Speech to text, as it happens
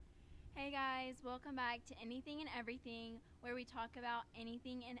Hey guys, welcome back to Anything and Everything, where we talk about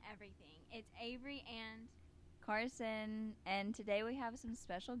anything and everything. It's Avery and Carson, and today we have some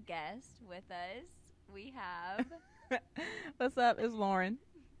special guests with us. We have What's up? It's Lauren.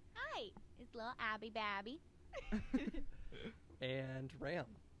 Hi, it's little Abby Babby. And Ram.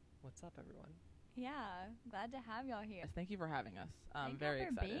 What's up, everyone? glad to have y'all here. Yes, thank you for having us. I'm Thank very y'all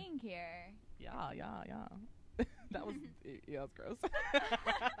for excited. being here. Yeah. That was that's gross. okay.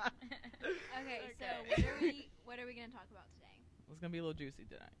 So what are we gonna talk about today? It's gonna be a little juicy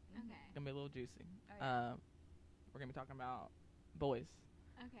tonight. Okay. It's gonna be a little juicy. Oh, yeah. We're gonna be talking about boys.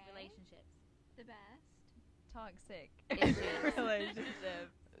 Okay. Relationships. The best. Toxic Issues. relationship.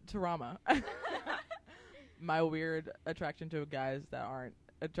 Trauma. My weird attraction to guys that aren't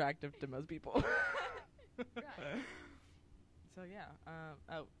attractive to most people. Right. So yeah.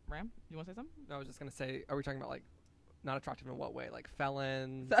 Ram, you want to say something? I was just going to say, are we talking about, like, not attractive in what way? Like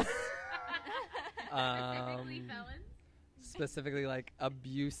felons? Specifically felons? Specifically, like,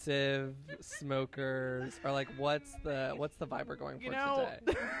 abusive smokers? Or, like, what's the vibe we're going for today?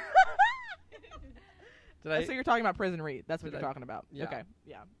 Did So you're talking about Prison Read. That's what Did you're I- talking about. yeah. Okay.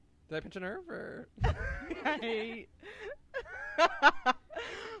 Yeah. I pinch a nerve, or?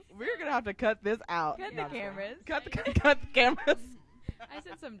 We're gonna have to cut this out. Cut No, the I'm just cameras. kidding. Cut the cameras. I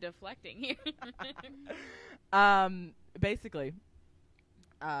said some deflecting here. Basically,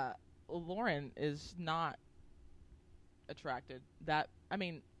 Lauren is not attracted. I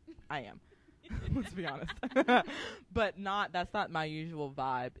am. Let's be honest. But that's not my usual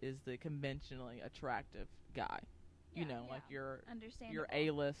vibe. Is the conventionally attractive guy? You know, like your Understandable.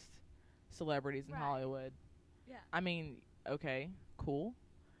 A-list celebrities in Right. Hollywood. Yeah. I mean, okay, cool,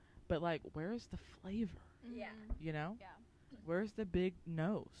 but like, where's the flavor? Yeah. You know, Yeah. where's the big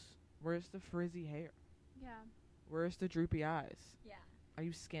nose? Where's the frizzy hair? Yeah. Where's the droopy eyes? Yeah. Are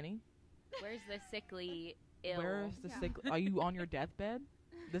you skinny? Where's the sickly ill? Where's the Yeah. sick? Are you on your deathbed?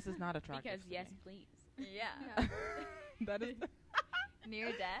 This is not attractive. Because to yes, me. please. Yeah. That is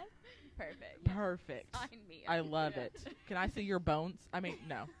Near death? Perfect. perfect. Sign me I up. love it. Can I see your bones? I mean,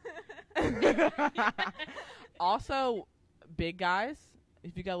 no. Also, big guys.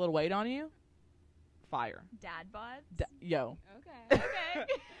 If you got a little weight on you, fire. Dad bods? Yo, Okay.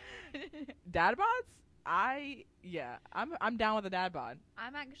 Okay. dad bods. I'm down with a dad bod.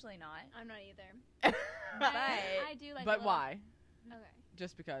 I'm actually not. I'm not either. But I do like. a But little- why? Okay.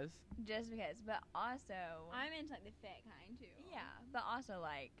 Just because. just because. But also, I'm into like the fit kind too. yeah. But also,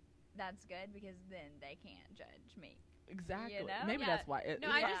 like, that's good because then they can't judge me. Exactly. You know? Maybe Yeah. that's why. No,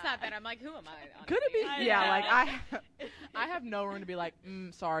 I Yeah. just thought that. I'm like, who am I? Could it be? I Yeah. know. Like I have no room to be like,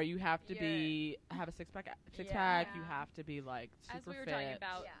 sorry, you have to have a six pack. Yeah. You have to be like super As we were fit. talking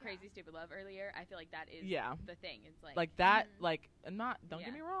about Yeah. Crazy Stupid Love earlier, I feel like that is Yeah. the thing. It's Like that. Mhm. Like not. Don't get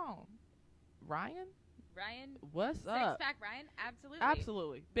Yeah. me wrong. Ryan, Ryan, what's six up? pack Ryan, absolutely.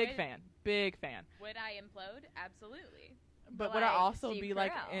 Absolutely. Big Would- fan. Big fan. Would I implode? Absolutely. But would I like also Steve be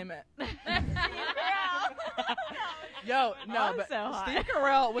like Carell. Yo, no, but Also hot. Steve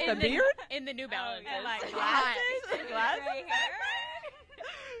Carell with In a the- beard? In the New Balance. and, like, Hot. glasses? Gray hair.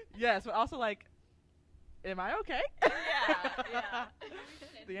 Yes, but also like, am I okay? Yeah.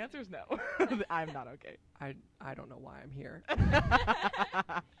 The answer is no. I'm not okay. I don't know why I'm here.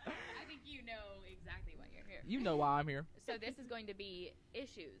 I think you know exactly why you're here. You know why I'm here. So this is going to be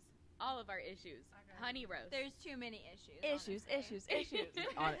issues. All of our issues. Honey roast. There's too many issues. Issues.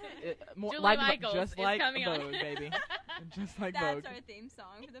 On more, Julia like Michaels just is like coming on. Vogue, baby. Just like That's Vogue. our theme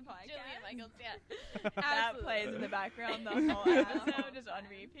song for the podcast. Julia Michaels, yeah. That Absolutely. plays in the background the whole episode, just on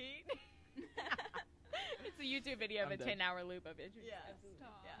repeat. It's a YouTube video of I'm a dead. 10-hour loop of issues. Yes. Absolutely.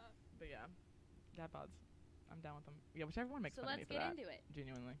 Stop. Yeah. But yeah, dad bods. I'm down with them. Yeah, whichever one makes So fun of me let's for get that. into it.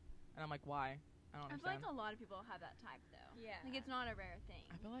 Genuinely, and I'm like, why? I don't I feel understand. like a lot of people have that type though. Yeah. Like it's not a rare thing.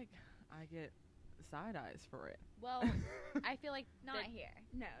 I feel like I get side eyes for it. Well, I feel like Not the- here.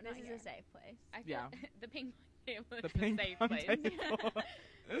 No, This not is here. a safe place. I feel Yeah. the ping pong table is The a ping safe pong place. table.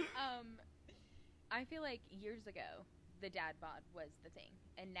 I feel like years ago the dad bod was the thing,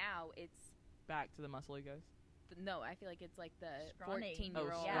 and now it's Back to the muscle egos. no. I feel like it's like the Scrawny.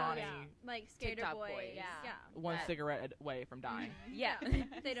 14-year-old. Yeah. scrawny. Like skater TikTok boys. boys. Yeah. One That- cigarette away from dying. Yeah.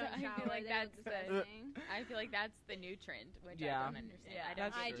 They don't So shower. I feel like they that's look the. disgusting. I feel like that's the new trend, which Yeah. I don't understand. Yeah. I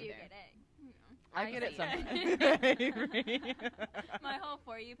don't That's I true. do either. get it. You know. I I get it see sometimes. My whole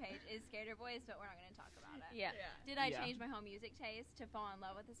For You page is skater boys, but we're not going to talk about it. Yeah. Did I Yeah. change my whole music taste to fall in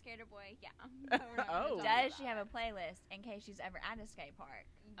love with a skater boy? Yeah. But we're not gonna Oh. talk Does about she have it. a playlist in case she's ever at a skate park?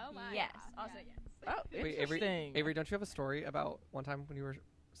 Oh my. Yes. Yeah. Also Yeah. yes. Oh, Wait, interesting. Avery, don't you have a story about one time when you were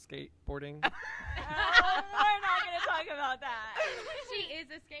skateboarding? We're not gonna talk about that. She is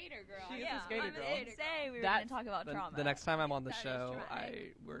a skater girl. She is a Yeah, skater I'm girl. gonna say we were That's- going to talk about trauma. The next time I'm on the That is show,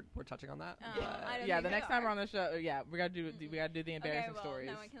 traumatic. we're touching on that. Oh, but- I don't Yeah, think the we next time are. we're on the show, yeah, we gotta do the embarrassing Okay, well, stories.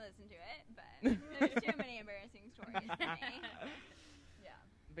 no one can listen to it, but there's too many embarrassing stories for me. Yeah.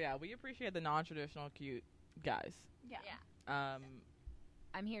 But yeah, we appreciate the non-traditional cute guys. Yeah. Yeah.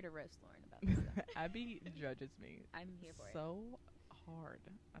 I'm here to roast Lauren about this. Though. Abby judges me I'm here for it. so hard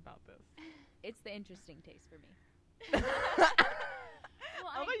about this. It's the interesting taste for me.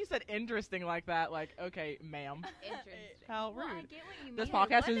 Well, I love how you said interesting like that. Like, okay, ma'am. Interesting. How well, I rude. get what you mean. This What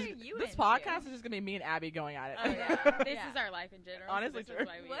podcast are is you this into? podcast is just gonna be me and Abby going at it. Oh, yeah. This Yeah. is our life in general. Honestly, so this true. is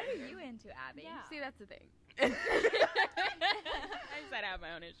why we What do are this. you into, Abby? Yeah. See, that's the thing. I said I have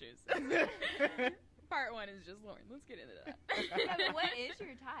my own issues. Part one is just Lauren. Let's get into that. Yeah, but what is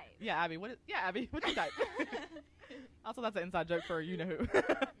your type? Yeah, Abby. Abby, what's your type? Also, that's an inside joke for you know who.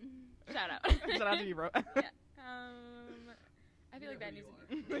 Shout out. Shout out to you, bro. Yeah. I feel like that needs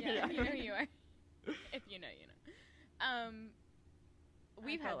to be. Yeah, you know who you are. If you know, you know.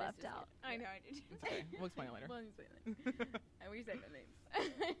 We've I feel had left this out. I know I did. It's okay. We'll explain it later. We'll explain it. And we said no names.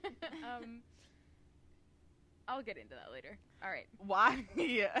 I'll get into that later. All right. Why?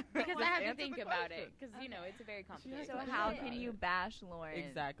 Because Let's I have to answer think the about question. it. Because, you know, it's a very complicated So question. how about can it. you bash Lauren?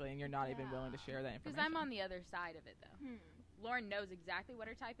 Exactly, and you're not even willing to share that Because information. I'm on the other side of it, though. Hmm. Lauren knows exactly what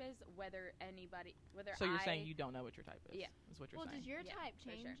her type is, whether So you're saying you don't know what your type is? Yeah. Is what you're Well, saying. does your Yeah, type for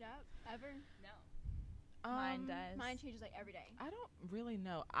change sure. up ever? No. Mine does. Mine changes like every day. I don't really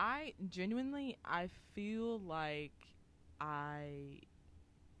know. I genuinely, I feel like I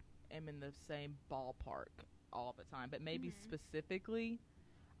am in the same ballpark all the time, but maybe Mhm. specifically,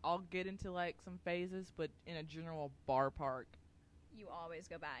 I'll get into like some phases, but in a general bar park, You always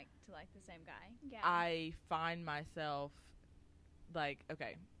go back to like the same guy. Yeah. I find myself like,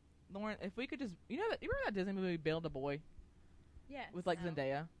 okay, Lauren, if we could just, you remember that Disney movie Build a Boy Yes. with like No.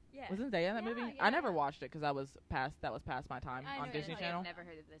 Zendaya? Yeah. Was Zendaya in that movie? Yeah, I never yeah. watched it because that was past my time I on know Disney that. Channel. I've never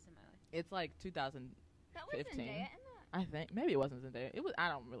heard of this in my life. It's like 2000, that was 15. Zendaya in that. I think. Maybe it wasn't Zendaya. It was. I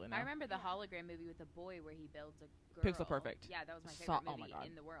don't really know. I remember the hologram movie with the boy where he builds a girl. Pixel Perfect. Yeah, that was my So- favorite oh my movie God.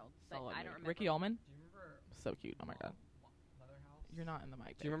 in the world. But Solid I movie. don't remember. Ricky Ullman, Do you remember so cute. Oh my god, Mother House? you're not in the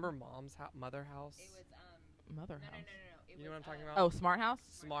mic. Do you remember Mom's Mother House? It was Mother no. House? It You know what I'm was, talking about? Oh, Smart House.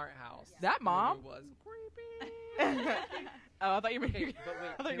 Smart House. Yeah. That The mom. movie was creepy. Oh, I thought you were. Okay, but wait.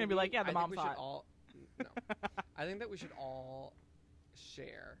 I thought you were can gonna be like, yeah, the I mom's think we should hot. all. No, I think that we should all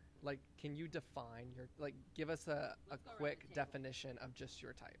share. Like, can you define your give us a Let's go around quick the table. definition of just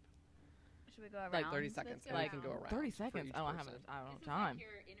your type? Should we go around? Like 30 seconds. go And we around. can go around. 30 for seconds. each I don't have. person. I don't This have is time. like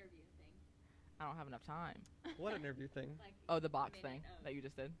your interview thing. I don't have enough time. What interview thing? Like, Oh, the box minute thing of- that you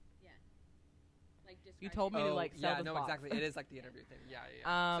just did. like You describe told me your- to, like, sell yeah, this no, box. exactly. It is like the interview thing. Yeah. So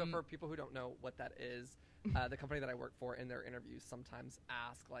Um, for people who don't know what that is, the company that I work for in their interviews sometimes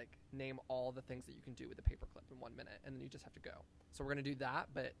ask like name all the things that you can do with a paperclip in 1 minute, and then you just have to go. So we're gonna do that,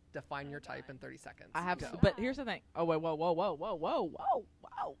 but define your type in 30 seconds. I have. Go. But here's the thing. Oh wait, whoa. You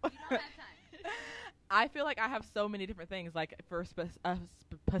don't have time. I feel like I have so many different things. Like for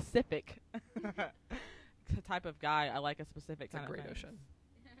specific type of guy, I like a specific It's a kind great of thing. ocean.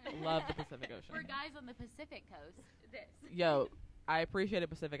 Love the Pacific Ocean. For guys on the Pacific coast, this. Yo, I appreciate a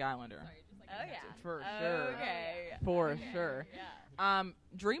Pacific Islander. Sorry, just like Oh a- yeah. For sure. Okay. For Okay. sure. Yeah.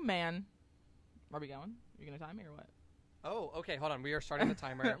 Dream Man. Where are we going? You gonna time me or what? Oh, okay. Hold on. We are starting the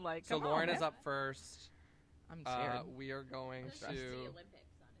timer. Like, so come on, Lauren is man. up first. I'm scared. We are going Let's just see to Olympics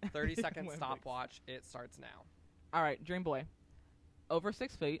on it. 30-second Olympics. stopwatch. It starts now. All right, Dream Boy. Over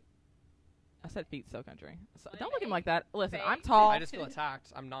 6 feet. I said feet, so country. So, What? don't look at me like that. Listen, I'm Fake? tall. I just feel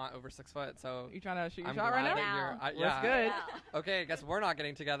attacked. I'm not over 6 foot, so You trying to shoot your I'm shot glad right that now? you're. Now. Yeah. Good. Wow. Okay, I guess we're not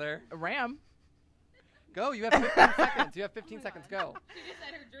getting together. Ram. Go. You have 15 seconds. You have 15 my seconds. God. Go. She just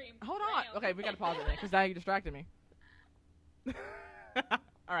said her dream. Hold on. Bam. Okay, we got to pause it then because now you distracted me. All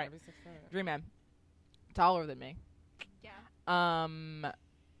right, Gotta be 6 foot. Dream Man. Taller than me. Yeah.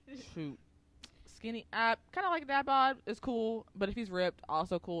 Shoot. Skinny. Kind of like dad bod is cool, but if he's ripped,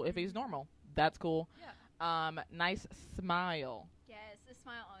 also cool. If he's normal, that's cool. Nice smile. Yes, a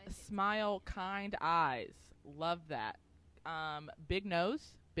smile always. gets- Smile, kind eyes. Love that. Big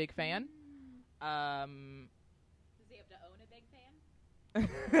nose. Big fan. Does he have to own a big fan?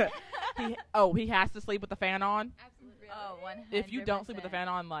 He has to sleep with the fan on. Absolutely. Oh, 100%. If you don't sleep with the fan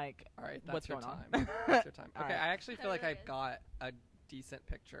on, like, All right, that's what's your going on? time. That's your time. All Okay, right. I actually feel like Totally I've is. got a decent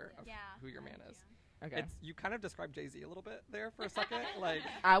picture of Yeah. who your I man do. is. okay. It's you kind of described Jay-Z a little bit there for a second, like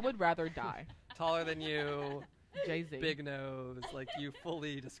I would rather die. taller than you, Jay-Z. big nose, like you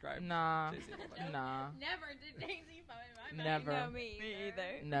fully described Nah. Jay-Z a little bit. Nah. Never did Jay-Z find my mind. Never. No, me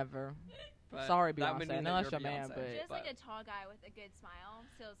either. Never. But Sorry, that would Beyonce. I mean know that that's you're your man, Beyonce. but- Just like But- a tall guy with a good smile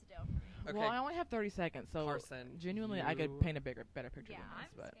seals the deal for me. Okay. Well, I only have 30 seconds, so Carson, genuinely, I could you- paint a better picture Yeah, than I'm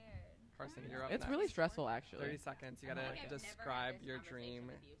this. But scared. Carson, you're up it's next. really stressful, actually. 30 seconds. You I gotta feel like I've describe your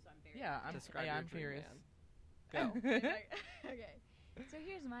dream. Yeah, I'm, Describe yeah, your I'm dream curious. man. Go. Okay. So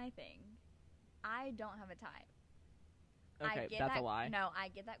here's my thing. I don't have a type. I Okay, get that's that, a lie. No, I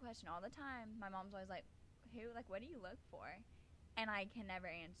get that question all the time. My mom's always like, "Who? Like, what do you look for?" And I can never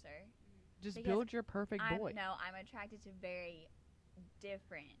answer. Just because build your perfect boy. I'm attracted to very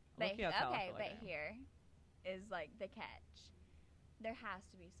different. Look, But yeah, that's how I okay, feel like but I am. here is like the catch. There has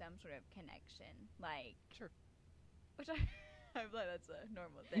to be some sort of connection, like Sure. which I feel like that's a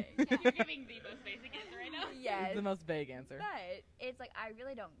normal thing. You're giving the most basic answer right now. Yes, It's the most vague answer. but it's like I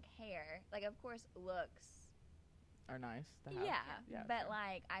really don't care. Like, of course, looks. Are nice to have. Yeah, but sure.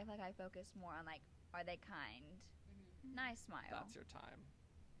 like I feel like I focus more on like, are they kind, nice smile, That's your time.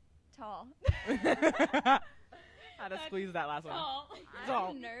 tall. How to squeeze that last one. I'm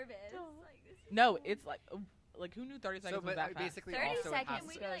all. nervous. Like, this is No, so- it's like who knew 30 seconds So, was but that fast? basically, 30 also it has seconds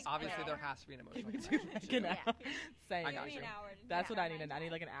to, we like obviously an there hour. has to be an emotional Give me connection. like an Yeah. hour. Same. I got you. That's what I Yeah. need. I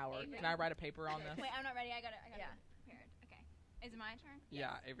need like an hour. Avery. Can I write a paper on this? Wait, I'm not ready. I got it Yeah. prepared. Okay. Is it my turn?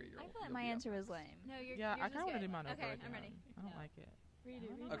 Yeah, Avery, you're I feel you'll like my be up answer was next. lame. No, you're. Yeah, I yours kind of was want to good. do mine over Okay, again. I'm ready. I don't like it.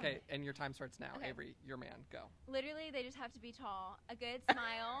 Okay, and your time starts now. Okay. Avery, your man, go. Literally, they just have to be tall, a good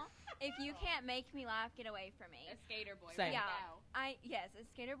smile. If you can't make me laugh, get away from me. A skater boy. Same. Yeah. Yes, a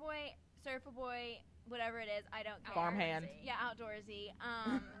skater boy, surfer boy, whatever it is, I don't care. Farmhand. Yeah, outdoorsy.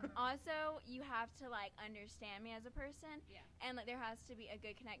 Also, you have to like understand me as a person. Yeah. And like there has to be a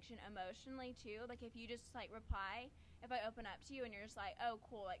good connection emotionally too. Like if you just like reply, if I open up to you and you're just like, "Oh,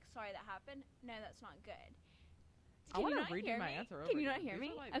 cool, like sorry that happened." No, that's not good. I Can you wanna not redo hear my me? answer over Can you not again. hear These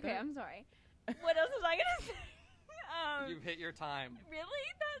me? are, like, Okay, very- I'm sorry. What else was I gonna say? You've hit your time. Really?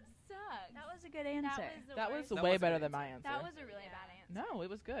 That sucks. That was a good answer. That was That way was a better good than my answer. answer. That was a really bad answer. No, it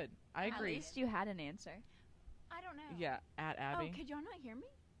was good. I At agree. least you had an answer. I don't know. Yeah, at Abby. Oh, could y'all not hear me?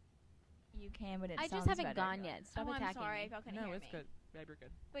 You can, but it I sounds just haven't better. gone yet. Stop Oh, I'm attacking sorry me. if y'all couldn't no, hear it's me. good. Babe, you're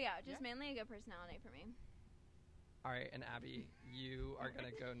good. But yeah, just mainly a good personality for me. All right, and Abby, you are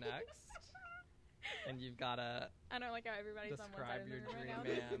gonna go next, and you've gotta, I don't like how everybody's on one side Describe of the your room right dream now.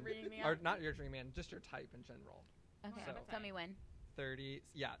 man. Just bringing me or up. not your dream man, just your type in general. Okay, So- tell me when. 30,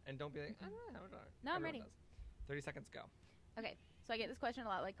 yeah, and don't be like, I don't know. No, I'm Everyone ready. does. 30 seconds, go. Okay, so I get this question a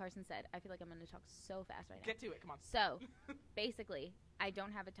lot, like Carson said. I feel like I'm going to talk so fast right now. Get to it. Come on. So, basically, I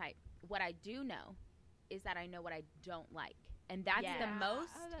don't have a type. What I do know is that I know what I don't like. And that's the Yeah. most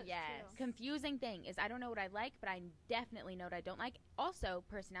Oh, that's Yes. true. confusing thing is I don't know what I like, but I definitely know what I don't like. Also,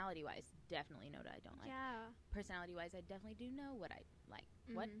 personality-wise, definitely know what I don't like. Yeah. Personality-wise, I definitely do know what I like.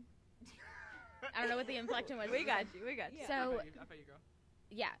 What? Mhm. I don't know what the inflection was. We got you. We got you. Yeah. So, I feel you, girl.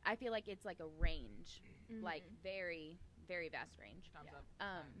 yeah, I feel like it's like a range, like Mhm. very, very vast range. Time's up.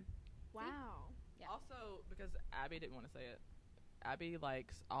 Wow. Yeah. Also, because Abby didn't want to say it, Abby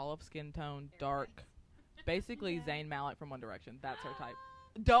likes olive skin tone, dark. Basically, Yeah. Zayn Malik from One Direction. That's her type.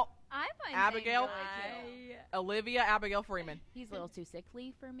 Don't. I find Abigail? Zayn really cute. Olivia Abigail Freeman. He's a little too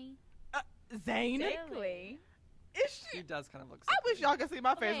sickly for me. Zayn? Sickly. Is He she? does kind of look I wish sickly. y'all could see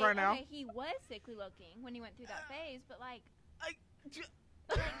my face Okay, right now. Okay, he was sickly looking when he went through that phase, but like, J-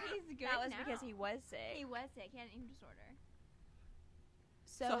 like he's good That was now. because he was sick. He was sick. He had an eating disorder.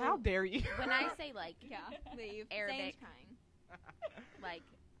 So how dare you? when I say like Yeah. Leave. Arabic. Zayn's crying. like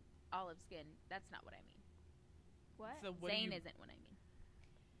olive skin, that's not what I mean. What? So what do Zayn you- isn't what I mean.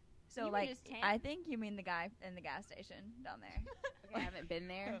 So You were like, just tan. I think you mean the guy in the gas station down there. I haven't been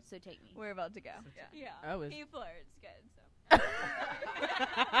there, so take me. We're about to go. Yeah. Yeah. Oh, is He flirts good.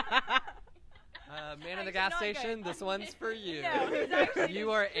 Man in the gas not good. station, this one's for you. No, he's actually You just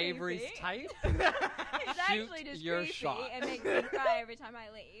are creepy. Avery's type. He's Shoot actually just your creepy shot. and makes me cry every time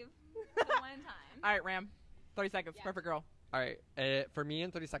I leave. The one time. All right, Ram. 30 seconds. Yeah. Perfect girl. All right, for me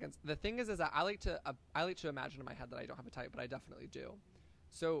in 30 seconds. The thing is that I like to imagine in my head that I don't have a type, but I definitely do.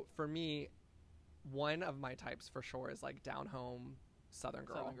 So for me, one of my types for sure is like down home Southern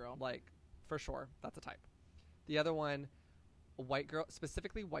girl. Southern girl. Like for sure, that's a type. The other one, white girl,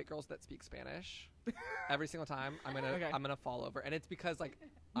 specifically white girls that speak Spanish. Every single time I'm gonna fall over, and it's because like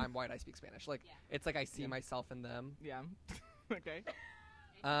I'm white, I speak Spanish. Like Yeah. it's like I see Yeah. myself in them. Yeah. Okay.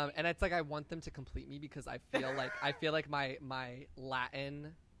 And it's like I want them to complete me because I feel like my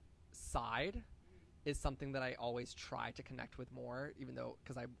Latin side is something that I always try to connect with more, even though,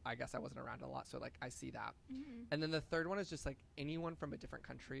 because I guess I wasn't around a lot, so like I see that. And then the third one is just like anyone from a different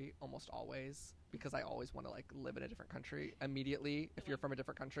country, almost always, because I always want to like live in a different country immediately. If you're from a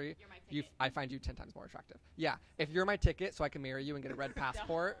different country, You're my ticket. I find you 10 times more attractive. Yeah, if you're my ticket, so I can marry you and get a red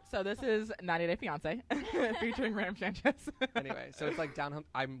passport. So this is 90 Day Fiance featuring Ram Sanchez. Anyway, so it's like down home.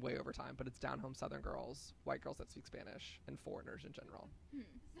 I'm way over time, but it's down home Southern girls, white girls that speak Spanish, and foreigners in general.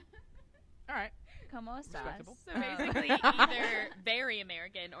 All right. Como estás? Respectable. So basically, either very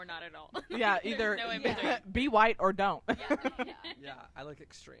American or not at all. Yeah, There's either no in between. be white or don't. Yeah, I like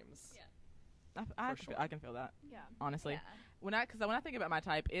extremes. Yeah. I For sure. I can feel that, Yeah. honestly. Yeah. When I think about my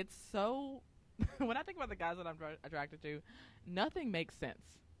type, it's so when I think about the guys that I'm attracted to, nothing makes sense.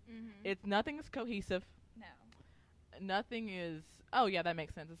 Nothing's cohesive. No. Nothing is. Oh yeah, that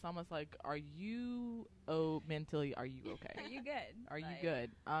makes sense. It's almost like, are you mentally? Are you okay? Are you good? Are you Like,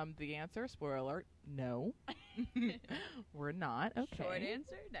 good? The answer, spoiler alert, no. We're not. Okay. Short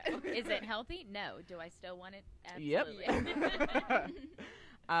answer, no. Is it healthy? No. Do I still want it? Yep. Absolutely.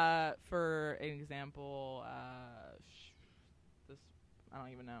 For an example, this I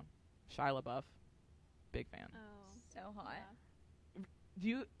don't even know. Shia LaBeouf, big fan. Oh. So hot.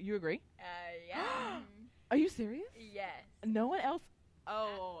 Do you agree? Yeah. Are you serious? Yes. No one else.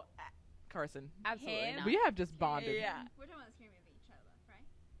 Oh, Carson. Absolutely Him? not. We have just bonded. Yeah. We're talking about the scary movie, Shia LaBeouf, right?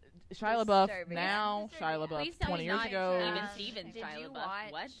 Shia LaBeouf Disturbing. now. Yeah. Shia LaBeouf Please tell 20 me years not ago. Even Stevens, Did Shia you LaBeouf.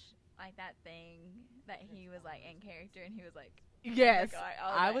 watch What? like that thing that he was like in character and he was like, Yes. God,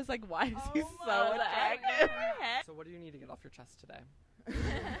 I was like, why is he oh so my attractive? God. So what do you need to get off your chest today? I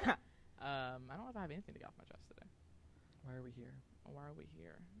don't know if I have anything to get off my chest today. Why are we here? Why are we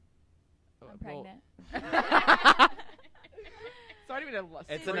here? I'm Well, pregnant. Sorry to It's scream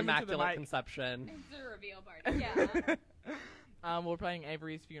an into the immaculate mic. conception. It's a reveal party. Yeah. We're playing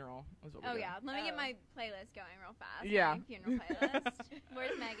Avery's funeral. Is what we're Oh doing. yeah. Let me get Oh. my playlist going real fast. Yeah. My funeral playlist.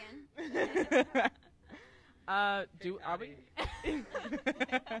 Where's Megan? Are we?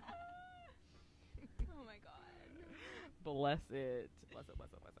 Oh my god. Bless it.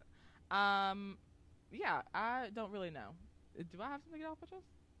 Yeah, I don't really know. Do I have something to get off my chest?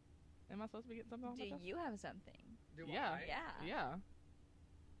 Am I supposed to be getting something off Do my chest? you have something? Yeah. Yeah. Yeah.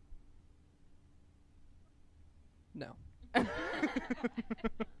 No. The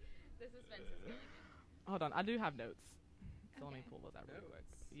suspense is killing me. Hold on, I do have notes. So let me Okay. pull those out real quick.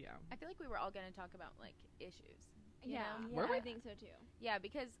 Notes. Yeah. I feel like we were all going to talk about like issues. you Yeah. know? Were we? I think so too. Yeah,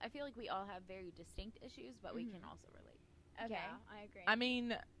 because I feel like we all have very distinct issues, but we can also relate. Okay. Yeah, I agree. I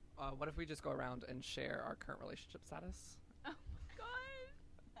mean, What if we just go around and share our current relationship status? oh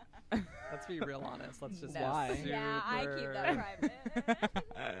my god. Let's be real honest. Let's just No. Why? Super Yeah, I keep that private.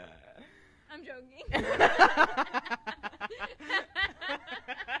 I'm joking.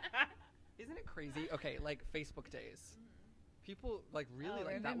 Isn't it crazy? Okay, like Facebook days. People like really Oh,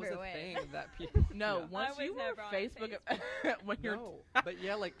 like that was a remember when? thing that people. no, Yeah. once I you was were never on Facebook, when you're No, but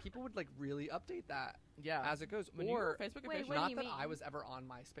yeah, like people would like really update that yeah, as it goes. when you were Or Facebook Wait, official, what do not you that mean? I was ever on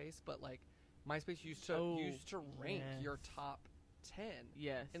MySpace, but like MySpace used to Oh, rank your yes. top 10,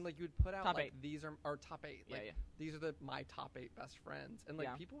 yes, and like you would put out Top like 8. these are our top 8. yeah, Like these are my top 8 best friends, and like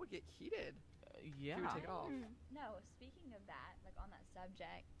Yeah. people would get heated. yeah, If you would take it off. No, speaking of that, like on that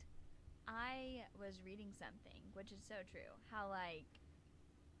subject, I was reading something, which is so true. How like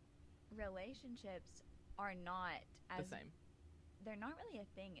relationships are not the as same. they're not really a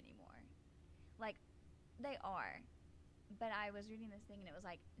thing anymore. Like they are. But I was reading this thing and it was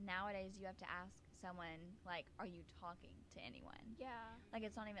like nowadays you have to ask someone like, are you talking to anyone? Yeah. Like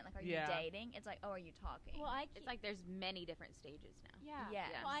it's not even like, are Yeah. you dating? It's like, oh, are you talking? Well, I It's like there's many different stages now. Yeah. Yes.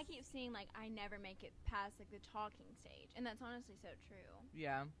 Well, I keep seeing like I never make it past like the talking stage, and that's honestly so true.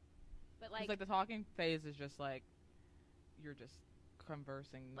 Yeah, But like, like, the talking phase is just like you're just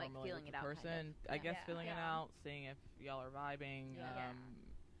conversing Like, normally feeling with it the out, kind of. person. I guess Yeah. feeling it Yeah. out, seeing if y'all are vibing. Yeah.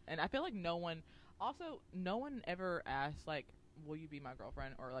 And I feel like no one ever asks like, will you be my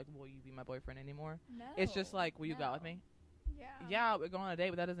girlfriend or like, will you be my boyfriend anymore? no. It's just like, will you go out with no. me? yeah. Yeah, we're going on a date,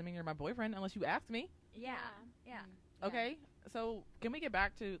 but that doesn't mean you're my boyfriend unless you ask me. Yeah. Yeah. Yeah. Okay, so can we get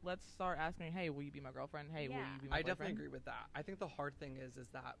back to let's start asking, hey, will you be my girlfriend? Hey, will Yeah. you be my I boyfriend? definitely agree with that. I think the hard thing is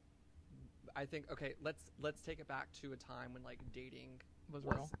that I think okay, let's take it back to a time when like dating Was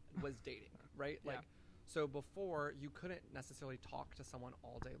real. was dating, right? Yeah. Like so before you couldn't necessarily talk to someone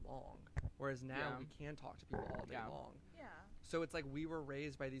all day long, whereas now Yeah. we can talk to people all day Yeah. long. Yeah. So it's like we were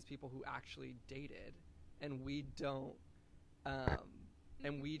raised by these people who actually dated, and we don't.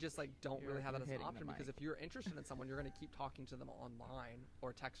 And we just like don't You're- really have that you're as an hitting the option because mic. if you're interested in someone, you're going to keep talking to them online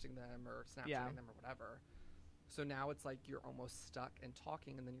or texting them or Snapchatting Yeah. them or whatever. So now it's like you're almost stuck and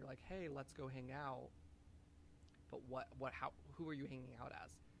talking, and then you're like, "Hey, let's go hang out," but who are you hanging out as?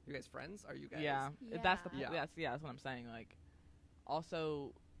 Are you guys friends? Are you guys? Yeah, that's the Yeah. that's what I'm saying. Like,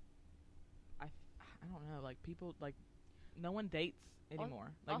 also, I don't know. Like people like, no one dates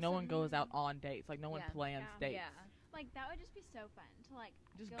anymore. Like no also- one goes out on dates. Like no one Yeah. plans Yeah. dates. Yeah. Like that would just be so fun to like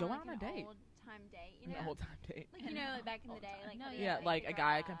Just go go on, out like, on a an date. old time date, you The know? whole time date. Like you know, like back in the day, like No, how they, Yeah, like a pick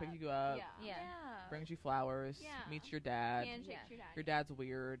guy her can pick up. you up, Yeah. Yeah. brings you flowers, Yeah. meets your dad. Handshakes Yeah. your dad. Your dad's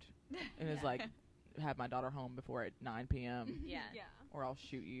weird and is like, have my daughter home before at 9 p.m. Yeah. Yeah. or I'll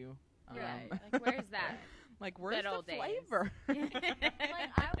shoot you. Right. Like, where's that? Like, where's Good the old days. flavor?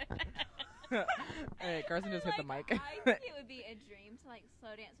 Hey, Carson just hit the mic. I think it would be a dream to like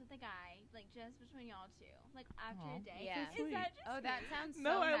slow dance with a guy, like just between y'all two, like after Aw. a date. Yeah. Is that just Oh, that sounds so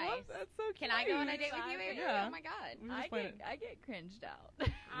No, I nice. love that. So Can I go on a cute. date with you, Avery? Yeah. Oh my god. We just played it. I get cringed out.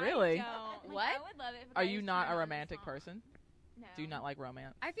 Really? I don't. Like, What? I would love it if a Are guy you just not turned a on the romantic song. person? No. Do you not like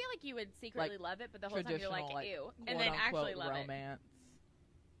romance? I feel like you would secretly love it, but the whole time you're like, Traditional, like, ew, and then actually quote-unquote love it. romance.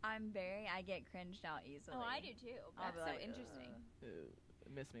 I get cringed out easily. Oh, I do too. I'll That's be so like, interesting. "Ugh."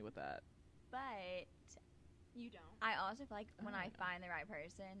 Miss me with that. But You don't. I also feel like when I Oh. find the right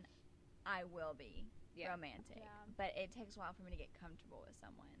person, I will be Yeah. romantic. Yeah. But it takes a while for me to get comfortable with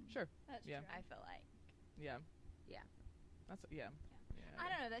someone. Sure. That's Yeah. true. I feel like. Yeah. Yeah. That's yeah. I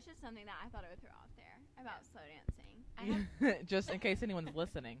don't know. That's just something that I thought I would throw out there about slow dancing. I have Just in case anyone's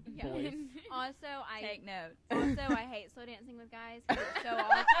listening, Yeah. boys. Also, I Take notes. also I hate slow dancing with guys 'cause it's so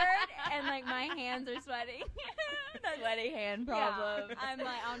awkward and like my hands are sweating. Sweaty hand Yeah. problem. I'm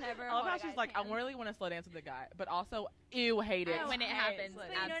like I'll never. I love hold how a she's guy's like, I hand. really want to slow dance with a guy, but also, ew, hate it. I when it hate happens. slow But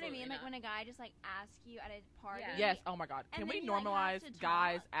you know what I absolutely mean? Like not. when a guy just like asks you at a party. Yeah. Yes. Oh my God. And Can we then you, like, normalize have to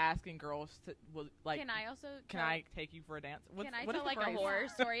guys talk. asking girls to like? Can I also? Can tell- I take you for a dance? Can I what tell is the like a phrase? horror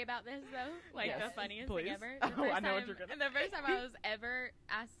story about this though? Like Yes, the funniest please. thing ever. Oh, The first I know what time- you're gonna The first time I was ever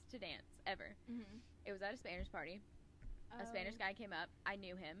asked to dance ever. Mm-hmm. It was at a Spanish party. A Spanish guy came up. I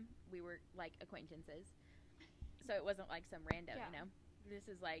knew him. We were like acquaintances. So it wasn't like some rando, Yeah. you know. This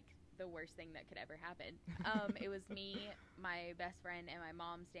is like the worst thing that could ever happen. It was me, my best friend, and my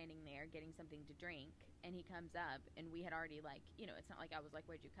mom standing there getting something to drink. And he comes up, and we had already like, you know, it's not like I was like,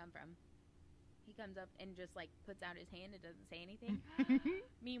 "Where'd you come from?" He comes up and just like puts out his hand and doesn't say anything.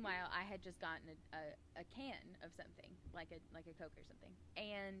 Meanwhile, I had just gotten a can of something, like a Coke or something,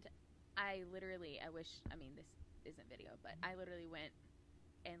 and I mean this isn't video, but I literally went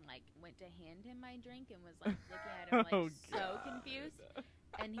to hand him my drink and was like looking at him like Oh, so God. confused,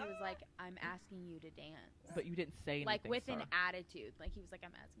 and he was like, "I'm asking you to dance," But you didn't say anything. like with an sir. attitude, like he was like,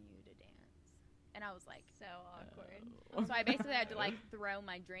 "I'm asking you to dance," and I was like, So awkward. so I basically had to like throw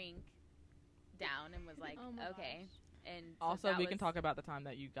my drink down and was like, Oh my okay. And so Also, that we can was- talk about the time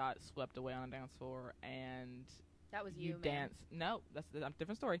that you got swept away on a dance floor and That was you man. dance. No, that's a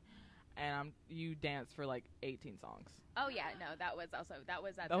different story. And you danced for like 18 songs. Oh yeah, no, that was at That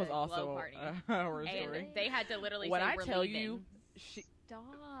was the also glow party, a horror and story. they had to literally When say I we're tell leaving. you, she, Stop.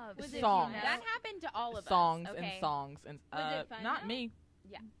 Was it songs. you? That happened to all of songs us. and Okay? songs and Was it fun, not though? me.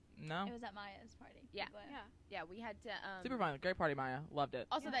 Yeah. No. It was at Maya's party. Yeah. But- Yeah. Yeah, we had to. Super fun. Great party, Maya. Loved it.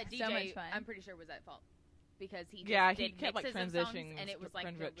 Also, Yeah. that DJ, So much fun. I'm pretty sure was at fault because he just Yeah, he did kept like mixes of songs, transitioning, and it was like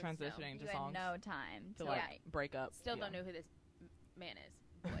filled with snow. transitioning You to had songs no time to to like like. break up. Still Yeah. don't know who this man is.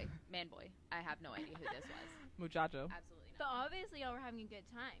 Boy. I have no idea who this was. Muchacho. Absolutely But not. obviously, y'all were having a good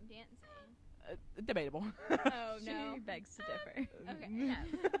time dancing. Debatable. Oh She no. begs to differ. Okay. Yeah.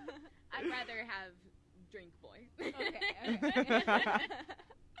 I'd rather have drink boy. Okay.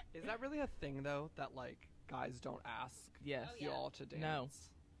 Is that really a thing though? That like guys don't ask Yes. Oh, you yeah. all to dance? No.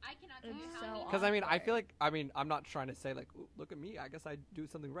 I cannot tell you It's how so many Because I mean, I awkward. feel like I'm not trying to say like, "Ooh, look at me. I guess I do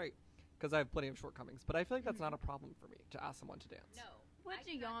something right, because I have plenty of shortcomings. But I feel like that's not a problem for me to ask someone to dance. No. What I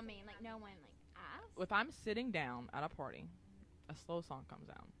do cannot y'all say mean? Like how no many one like asked? If I'm sitting down at a party, a slow song comes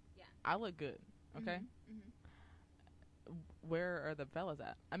on. Yeah. I look good. Okay. Where are the fellas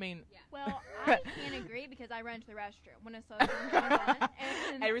at? I mean, Well, I can't agree because I run to the restroom when a slow song comes on.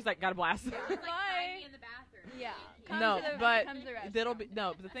 And Avery's like, got a blast. Yeah. It's like Bye. find me in the bathroom. Yeah. Thank you. Come No, to the- but come to the that'll restroom. be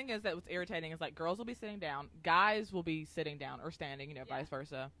no. But the thing is that what's irritating is like girls will be sitting down, guys will be sitting down or standing, you know, Yeah. vice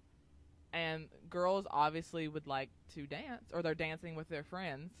versa. And girls obviously would like to dance, or they're dancing with their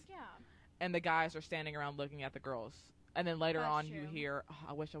friends, Yeah. and the guys are standing around looking at the girls. And then later That's on, you true. hear, oh,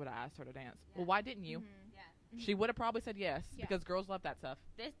 "I wish I would have asked her to dance." Yeah. Well, why didn't you? Mhm. She would have probably said yes Yeah. because girls love that stuff.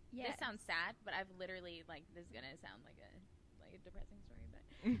 This Yes. sounds sad, but I've literally like this is gonna sound like a depressing story,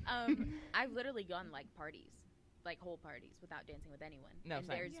 but I've literally gone like parties, like whole parties, without dancing with anyone. No, and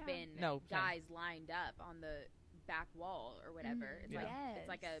same. there's Yeah. been No, same. guys lined up on the back wall or whatever. Mhm. It's Yeah. like it's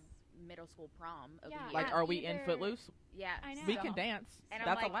like a middle school prom. Of Yeah. the Like, year. are we in either- Footloose? Yeah. I know. We So- can dance. And That's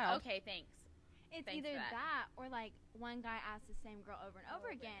I'm like, allowed. okay, thanks. it's Thanks either for that. that or like one guy asks the same girl over and over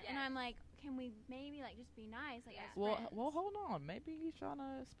again, and Yes. I'm like, can we maybe like just be nice, like Yeah. as Well, friends? hold on. Maybe he's trying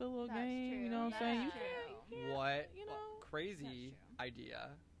to spill a little That's game. true. You know what I'm saying? That's You true. can't. What? You know. Crazy That's idea.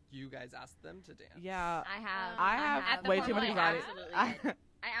 You guys asked them to dance. Yeah. I have. I have At the way too formal, many I anxiety. absolutely I- did.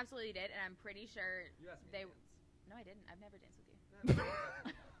 I absolutely did, and I'm pretty sure. You asked me They- to dance. No, I didn't. I've never danced with you.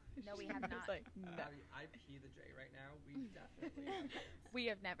 No, No, we have It's not. like, no. I pee the J right now. We definitely have danced. We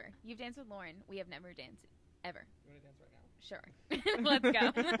have never. You've danced with Lauren. We have never danced ever. You want to dance right now? Sure. Let's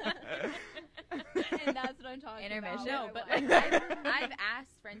go. And that's what I'm talking Intermission. about. No, but Like, like I've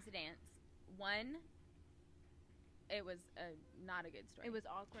asked friends to dance. One, it was not a good story. it was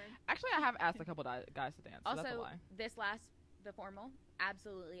awkward. Actually, I have asked a couple guys to dance. So that's a also lie. the formal,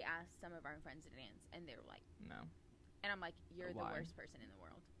 absolutely asked some of our friends to dance, and they were like, No. and I'm like, you're the Why? worst person in the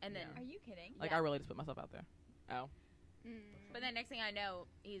world. And then, Are you kidding? Like, Yeah. I really just put myself out there. Oh. but then next thing I know,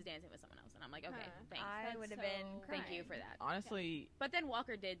 he's dancing with someone else, and I'm like, okay, Huh. thanks, I That's would have so been thank crying. you for that. Honestly, But then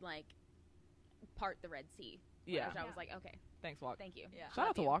Walker did like part the Red Sea, yeah. which I was like, okay, Thanks, Walker. thank you. Yeah. Shout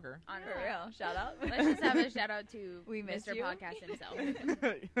out to you. Walker. On For real. Shout out. Let's just have a shout out to We missed Mr. you. Podcast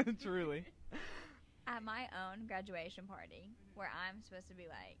himself. Truly. At my own graduation party, where I'm supposed to be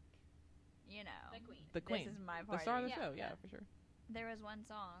like, you know, queen. The queen. this is my The party. star of the Yeah, show. Yeah, yeah. for sure. There was one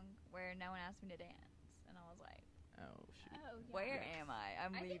song where no one asked me to dance, and I was like, Oh, shoot. Oh, yeah. where am I?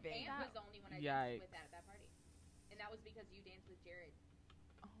 I'm I think leaving. Ant was the only one I Yikes. danced with at that party, and that was because you danced with Jared.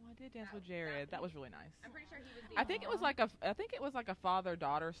 Oh, I did dance That- with Jared. that- That was really nice. I'm pretty sure he was the. I think it was like a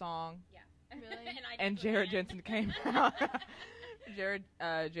father-daughter song. Really? and I And danced with Jared Ant. Jensen came out. Jared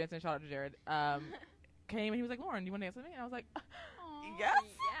Jensen, shout out to Jared. Came and he was like, "Lauren, you want to dance with me?" And I was like, Aw. "Yes."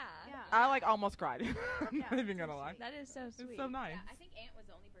 Yeah. Yeah. I like almost cried. I'm Yeah, not even so gonna lie. That is so It's sweet. so nice. Yeah, I think Ant was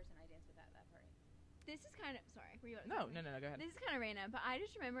the only person I danced with at that party. This is kind of sorry. Were you about to No, say something? no, go ahead. This is kind of random, but I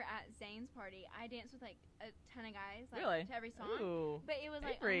just remember at Zane's party, I danced with like a ton of guys, like Really? to every song. Ooh. But it was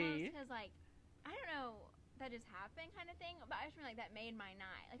like Avery. almost because like I don't know, that just happened kind of thing. But I just remember like that made my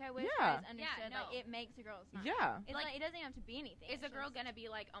night. Like I wish Yeah. guys understood no. like it makes a girl's night. Yeah. It's Like, like, it doesn't even have to be anything. Is It's a girl just- gonna be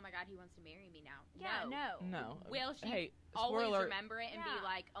like, oh my god, he wants to marry me now? Yeah, no. No. Will she Hey, Always spoiler. remember it and be Yeah.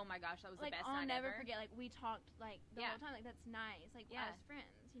 like, oh my gosh, that was Like the best I'll night never ever. forget. Like we talked like the Yeah. whole time. Like that's nice. Like Yeah. as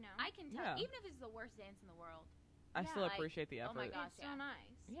friends, you know. I can tell, Yeah. even if it's the worst dance in the world. I still like, appreciate the oh effort. my gosh. it's so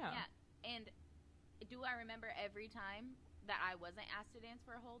nice. Yeah. Yeah. And do I remember every time that I wasn't asked to dance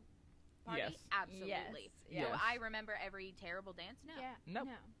for a whole party? Yes. Absolutely. Yes. Do Yes. I remember every terrible dance? No. Yeah. Nope.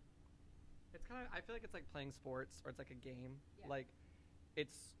 No. It's kind of. I feel like it's like playing sports, or it's like a game. Yeah. Like,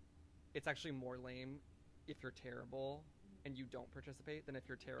 it's actually more lame if you're terrible and you don't participate than if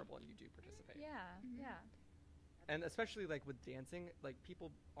you're terrible and you do participate. Yeah. Mhm. Yeah. And especially like with dancing, like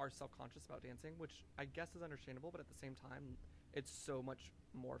people are self-conscious about dancing, which I guess is understandable, but at the same time, it's so much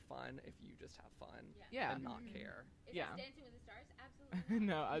more fun if you just have fun Yeah. and not Mhm. care. Is Yeah. this Dancing with the Stars? Absolutely.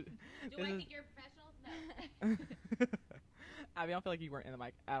 not. No. Do this I is- think you're professional? No. Abby, I don't feel like you weren't in the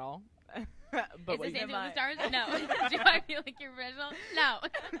mic at all. Is but this what you- Dancing with the Am I? Stars? No. Do I feel like you're professional? No.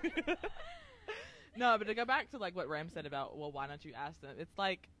 No, but to go back to like what Ram said about, well, why don't you ask them? It's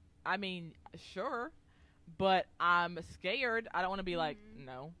like, I mean, sure, but I'm scared. I don't want to be like, Mhm.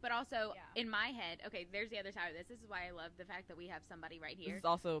 no. But also, Yeah. in my head, okay, there's the other side of this. This is why I love the fact that we have somebody right This here. is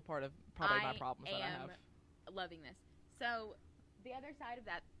also part of probably my I problems that I am have. loving this. So, the other side of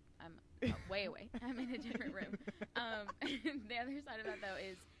that, I'm way away. I'm in a different room. The other side of that, though,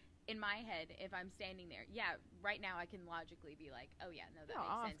 is in my head, if I'm standing there, yeah, right now I can logically be like, oh, yeah, no, that Yeah,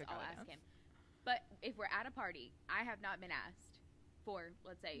 I'll makes ask sense. a I'll guy to ask dance. him. But if we're at a party, I have not been asked for,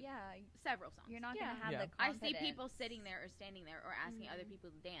 let's say, Yeah. several songs. You're not Yeah. gonna have Yeah. the I confidence. see people sitting there or standing there or asking other Mhm. people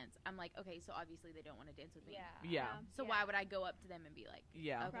to dance. I'm like, okay, so obviously they don't want to dance with me. Yeah. Yeah. So why would I go up to them and be like,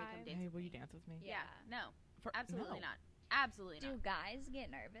 Yeah. okay, come Right. dance Hey, with will me? you dance with me? Yeah. No, For- absolutely no. not. Absolutely Do not. guys get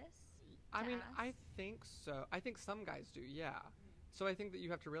nervous? I to mean, I ask? think so. I think some guys do, yeah. So I think that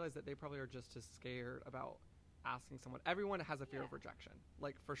you have to realize that they probably are just as scared about asking someone. Everyone has a fear of Yeah. rejection,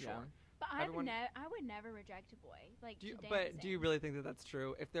 like for Yeah. sure. But Everyone- I would never reject a boy. Like Do you, to but dancing. do you really think that that's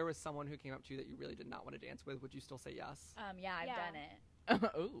true? If there was someone who came up to you that you really did not want to dance with, would you still say yes? Yeah, I've Yeah. done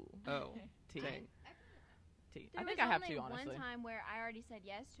it. Ooh. Oh, T. dang. T. There I think was I have only to, honestly. one time where I already said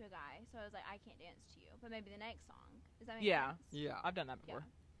yes to a guy, so I was like, I can't dance to you. But maybe the next song. Does that make Yeah. sense? Yeah. I've done that before.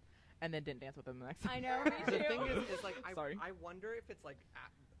 And then didn't dance with them the next time. I know, me The too. thing is like, Sorry. I wonder if it's like,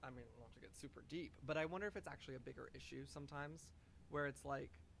 I mean, not to get super deep, but I wonder if it's actually a bigger issue sometimes, where it's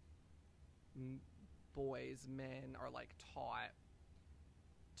like, boys, men are like taught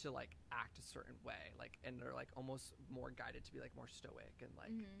to like act a certain way, like, and they're like almost more guided to be like more stoic and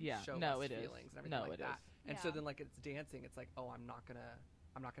like Mhm. Yeah. show No, less it is. feelings and everything No, like it that. is. And so Yeah. then like it's dancing, it's like, oh, I'm not gonna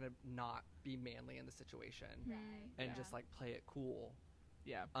I'm not gonna not be manly in the situation and Yeah. just like play it cool.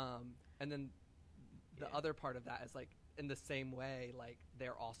 Yeah. And then the Yeah. other part of that is like in the same way, like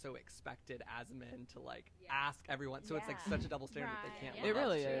they're also expected as men to like Yeah. ask everyone. So it's like Yeah. such a double standard that they Right. can't. Yeah. live It up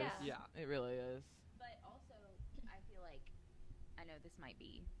really to. is. Yeah. It really is. But also, I feel like I know this might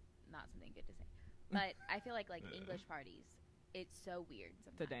be not something good to say, but I feel like English parties, it's so weird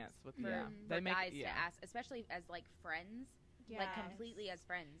sometimes To dance with. for, Yeah. for They make. guys Yeah. to ask, especially as like friends, like completely as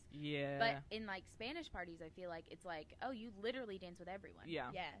friends. Yeah. But in like Spanish parties, I feel like it's like, oh, you literally dance with everyone.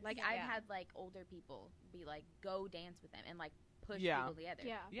 yeah. Yes. Like yeah. I've had like older people be like, go dance with them and like push Yeah. people together.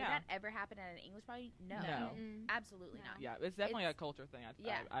 Yeah. Did Yeah. that ever happen at an English party? No. No. Mm-mm. Absolutely No. not. Yeah. It's definitely It's- a culture thing.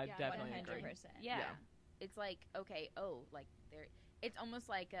 yeah. I Yeah, definitely 100%. agree. Yeah. Yeah. It's like, okay, oh, like they're it's almost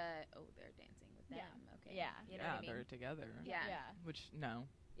like oh, they're dancing with them. Yeah. Okay. Yeah. You know Yeah, what I mean? they're together. Yeah. Yeah. Which no.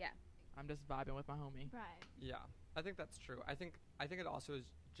 Yeah. I'm just vibing with my homie. Right. Yeah, I think that's true. I think it also is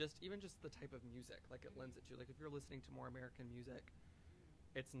just the type of music, like it lends it to. Like if you're listening to more American music,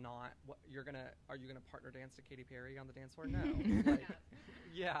 it's not what you're gonna. Are you gonna partner dance to Katy Perry on the dance floor? No. Like,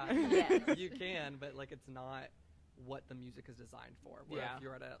 yeah, Yes. you can, but like it's not what the music is designed for. Where Yeah. if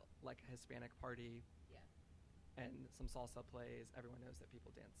you're at a like Hispanic party, Yeah. and some salsa plays, everyone knows that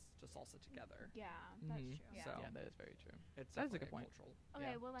people dance to salsa together. Yeah, that's Mhm. true. Yeah. So Yeah, that is very true. it's That is a definitely good point. cultural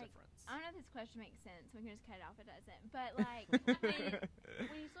Okay, Yeah. well, like, difference. I don't know if this question makes sense. We can just cut it off if it doesn't. But, like,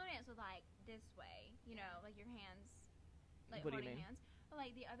 when you slow dance with, like, this way, you know, like your hands, like What do you holding mean? hands. But,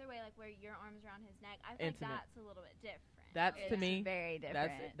 like, the other way, like, where your arm's around his neck, I feel like Intimate. that's a little bit different. That's It's to me. very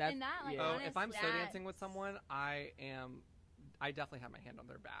different. That's And that, like, yeah. Oh, if I'm slow honestly, dancing with someone, I definitely have my hand on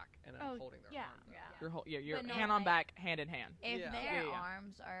their back and I'm Oh, holding their yeah. arm. though. Yeah. Your whole your But no, hand on like- back, hand in hand. If Yeah. their Yeah, yeah.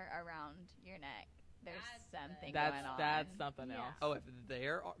 arms are around your neck, there's That's something That's going on. that's something Yeah. else. Oh, if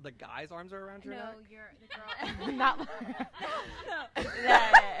the guy's arms are around your No, neck? you're the girl. Not.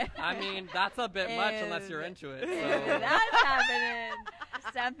 That- I mean, that's a bit much unless you're If- into it. if So. that's happening,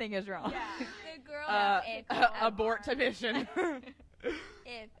 something is wrong. Yeah, the girl. if- abort to mission.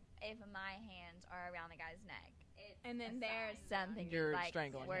 If my hands are around the guy's neck, And then there's something You're like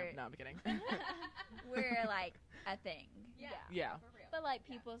strangling we're, him. No, I'm kidding. we're like a thing. Yeah. But, like,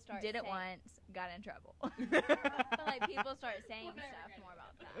 people start Did it saying, once, got in trouble. But, like, people start saying We'll never stuff get more it.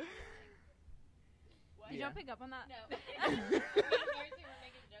 about that. What? Did Yeah. y'all pick up on that? No. Seriously, we're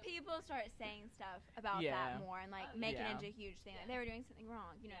making jokes. People start saying stuff about Yeah. that more and, like, Oh, making yeah. it into a huge thing. Like, they were doing something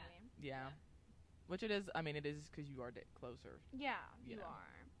wrong. You know what I mean? Yeah. Which it is. I mean, it is because you are closer. Yeah, You you know. are.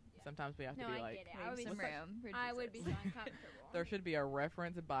 Sometimes we have to No, be I like, get it. I would be Leave some so- room for I would be Jesus. so uncomfortable. there should be a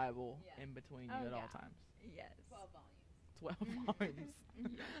reference Bible Yeah. in between Oh, you at all yeah. times. Yes. 12 volumes. 12 volumes.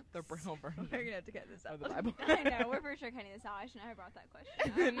 The Braille version We're gonna have to cut this of out. the Bible. I know, we're for sure cutting this out. I shouldn't have brought that question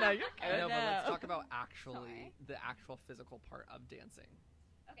up. No, you're I good. know, but let's No. talk about actually Sorry. the actual physical part of dancing.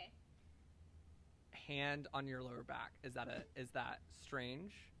 Okay. Hand on your lower back. Is that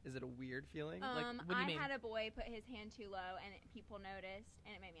strange? Is it a weird feeling? Like, what do you I mean? had a boy put his hand too low, and people noticed,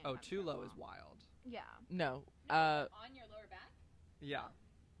 and it made me Oh, too low uncomfortable. is wild. Yeah. No. On your lower back? Yeah,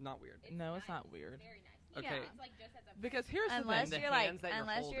 not weird. No, it's nice. not weird. Very nice. Okay. Yeah. It's like just as a Because here's the Unless thing. The you're like, hands that you're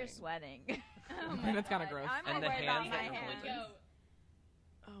unless you're holding. sweating. Oh And my it's kinda God. gross. I'm And more the worried about hands my that you're hands. holding. Go.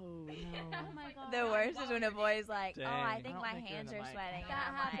 Oh no. Oh my God. The worst is when a boy's like, "Oh, I Dang. think I don't my think you're in hands the are mic. sweating." That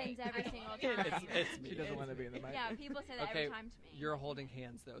and I'm happens like, every single It's- time. it's me. She doesn't It's want to be me. in the mic. Yeah, people say that Okay, every time to me. You're holding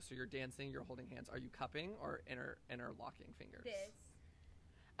hands though, so you're dancing. You're holding hands. Are you cupping or interlocking fingers? this.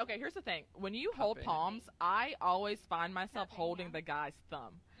 Okay, here's the thing. When you hold Cupping. palms, I always find myself Cupping, holding yeah. the guy's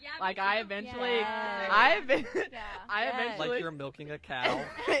thumb. Yeah, Like me I too. eventually, Yes. I ev- Yeah. I Yes. eventually, Like you're milking a cow.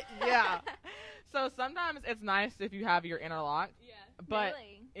 yeah. So sometimes it's nice if you have your interlock, Yeah. but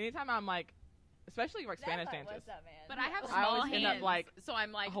Really? anytime I'm like, especially like Spanish That's like, dances. "What's up, man?" But I have I small always end hands, up, like, so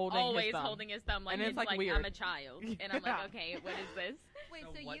I'm like holding his always thumb. holding his thumb like And it's, he's like, I'm weird. a child, and I'm Yeah. like, okay, what is this? Wait,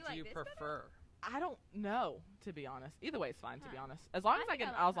 So so what you do like you this prefer? I don't know, to be honest. Either way is fine, to be Huh. honest. As long as I I think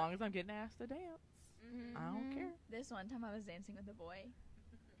get, I like as long as I'm getting asked to dance, better? I don't Mhm. care. This one time I was dancing with a boy,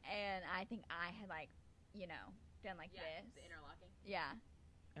 and I think I had like, done like Yeah, this. the interlocking. Yeah,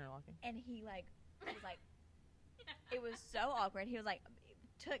 Interlocking. and he like was like, it was so awkward. He was like,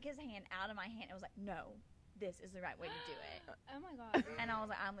 took his hand out of my hand and was like, "No, this is the right way to do it." Oh my God. And I was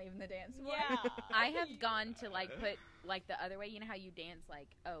like, "I'm leaving the dance floor." Yeah. I have gone to like put like the other way. You know how you dance like,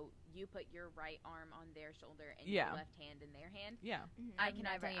 oh, you put your right arm on their shoulder and Yeah. your left hand in their hand. Yeah. Mhm. I I've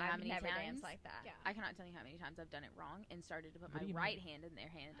cannot never, tell you how I've many never times. danced like that. Yeah. I cannot tell you how many times I've done it wrong and started to put What do my you right mean? hand in their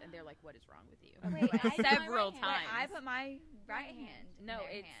hand, and they're like, "What is wrong with you?" Wait, I do my Several right hand. But times. I put my right hand. in No, their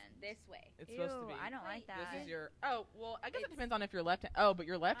it's hand. this way. It's Ew, supposed to be. I don't like that. This is your. Oh well, I guess it It's- depends on if you're left. Oh, but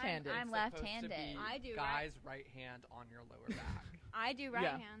you're left-handed. I'm It's supposed to left-handed. be I do Guy's right hand on your lower back. I do right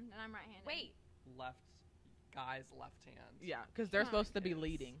Yeah. hand, and I'm right-handed. Wait, Guy's left hand. Yeah, because they're Huh. supposed to be Is-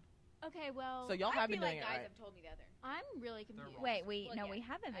 leading. Okay, well, So y'all I have feel been doing like it guys right. have told me the other. I'm really confused. wrong. Wait, we Well, no, yeah, we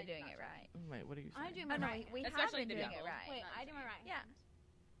haven't I been did doing not it try. right. Wait, what are you I saying? do Oh my no, right we hand. have Especially been the doing devil. it right. Wait, I do my right Yeah.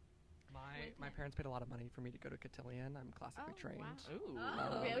 hand. My parents paid a lot of money for me to go to cotillion. I'm classically Oh, trained. wow. Ooh,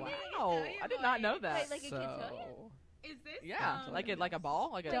 Oh, really? wow! I did not know that. Wait, like a so cotillion? Is this? Yeah, like a ball,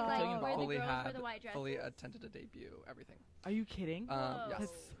 like a Wait, like, cotillion where ball. the fully girls had wear the white dresses? fully attended a debut, everything. Are you kidding? Whoa. Yes.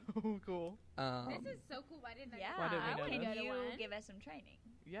 That's so cool. This is so cool. Why didn't I? Yeah, Why didn't we I know wanna this? go to you one. give us some training.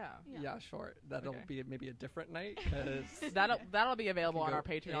 Yeah, Yeah, sure. That'll Okay. be maybe a different night because that'll be available on our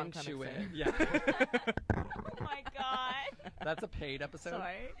Patreon coming into it. soon. Yeah, Oh my god. that's a paid episode.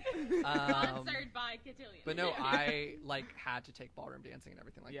 Sorry. Sponsored by Cotillion. But no, I had to take ballroom dancing and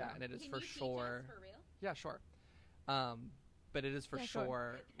everything like Yeah. that, and it is Can for you teach sure. us for real? Yeah, sure. But it is for Yeah, sure.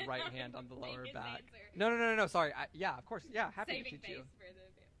 sure right hand on the Like lower his back. answer. No. Sorry. Yeah, of course. Yeah, happy Saving to teach face you. for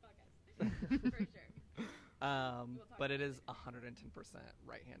the podcast. for sure. We'll talk But it about is 110%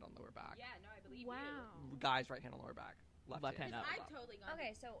 right hand on lower back. Yeah, no, I believe Wow. Guys, right hand on lower back. Left, Left hand. hand you. up. I've totally gone.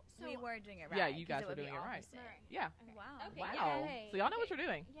 Okay, so, So- we were doing it right. Yeah, you 'cause guys it were would be doing it right. opposite. Right. Yeah. Wow. Okay, Wow. yeah, okay, So y'all know what okay. you're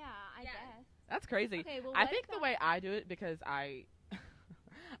doing. Yeah, I Yeah. guess. That's crazy. Okay, well, I what think the about- way I do it because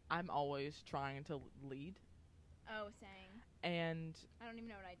I'm always trying to lead, Oh, saying. and I don't even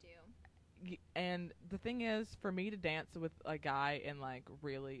know what I do. and the thing is, for me to dance with a guy and like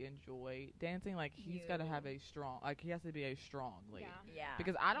really enjoy dancing, like he's got to have You- a strong, like he has to be a strong lead. Yeah. Yeah.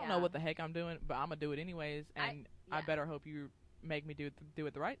 Because I don't know Yeah. what the heck I'm doing, but I'm gonna do it anyways, and I yeah. better hope you make me do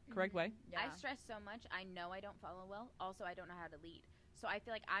it the right, correct way. Yeah. I stress so much. I know I don't follow well. Also, I don't know how to lead. So I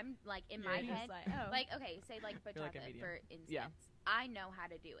feel like I'm like in my You're just head, like, oh. like okay, say like You're like a bachata medium. for instance. Yeah. I know how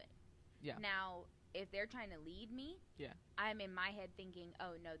to do it. Yeah. Now, if they're trying to lead me, Yeah. I'm in my head thinking,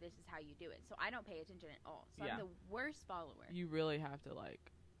 oh no, this is how you do it. So I don't pay attention at all. So Yeah. I'm the worst follower. You really have to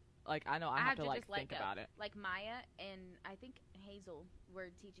like I know I I have have to to like just let think go. about it. Like Maya and I think Hazel were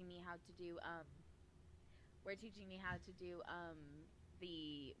teaching me how to do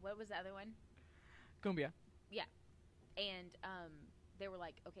the what was the other one? Cumbia. And they were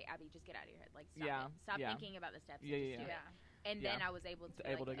like, okay, Abby, just get out of your head. Like, stop Yeah, it. Stop yeah. thinking about the steps. Yeah, and yeah, just do yeah. it. And then I was able to, To be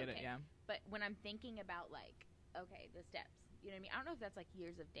able like, to get okay. it, yeah. But when I'm thinking about like, okay, the steps, you know what I mean? I don't know if that's like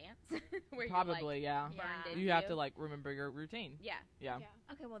years of dance where Probably, yeah. you're like burned Yeah. You have into. to like remember your routine. Yeah. Yeah.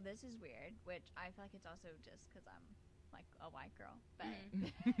 Okay, well, this is weird, which I feel like it's also just because I'm like a white girl. But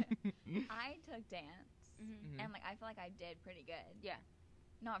Mhm. I took dance, Mm-hmm. and like I feel like I did pretty good. Yeah.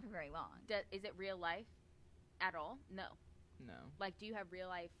 Not for very long. Is it real life at all? No. No. Like, do you have real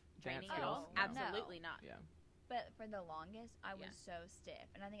life Dance training at skills? all? No. Absolutely not. Yeah. But for the longest, I was Yeah. so stiff,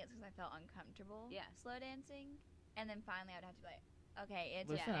 and I think it's because I felt uncomfortable. Yeah. Slow dancing, and then finally I'd have to be like, okay, it's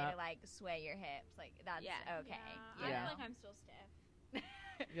Listen okay up. to like sway your hips, like that's Yeah. okay. Yeah. you I Yeah. feel know? like I'm still stiff.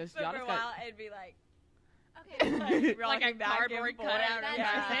 Yes, But y'all for a just got- while, it'd be like Okay. Like rocking back and cardboard forth. cutout That's, of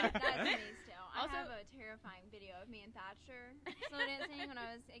Yeah. that's me still. I Also- have a terrifying video of me and Thatcher slow dancing when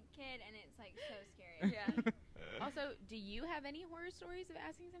I was a kid, and it's like so scary. Yeah. Also, do you have any horror stories of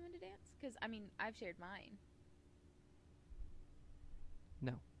asking someone to dance? Because I mean, I've shared mine.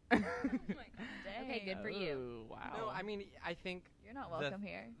 No. Okay, good for you. Ooh, wow. No, I mean, I think You're not The- welcome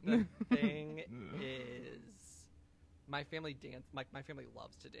here. the thing is, my family my family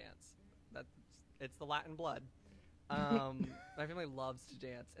loves to dance. It's the Latin blood. My family loves to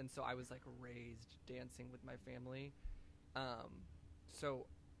dance, and so I was like raised dancing with my family. So,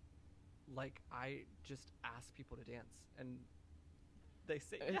 like, I just ask people to dance, and they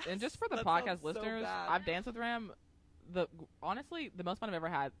say yes. And just for the That podcast sounds so listeners, bad. I've danced with Ram. Honestly, the most fun I've ever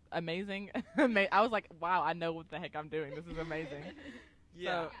had. Amazing. I was like, wow, I know what the heck I'm doing. This is amazing.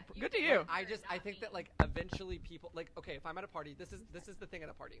 Yeah. So, good to you. I think that like eventually people like okay, if I'm at a party, this is the thing at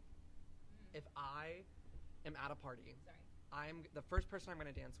a party. If I am at a party, I'm the first person I'm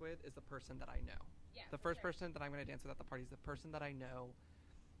going to dance with is the person that I know. Yeah. The first person that I'm going to dance with at the party is the person that I know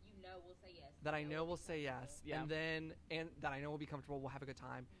You know will say yes. that I know will say yes, Yeah. and that I know will be comfortable, we'll have a good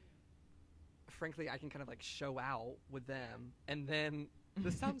time. Frankly, I can kind of like show out with them, and then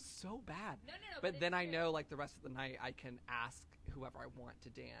this sounds so bad, No. but then I know like the rest of the night I can ask whoever I want to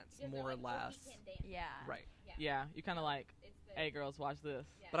dance, more or less. Yeah. Right. Yeah, you kind of like, hey girls, watch this.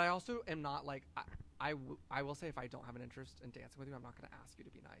 But I also am not like I will say if I don't have an interest in dancing with you, I'm not going to ask you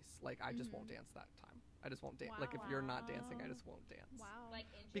to be nice. Like I just won't dance that time. I just won't dance. Like if you're not dancing, I just won't dance. Wow. Like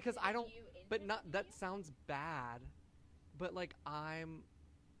Because I don't. But not interested in that you? sounds bad. But like I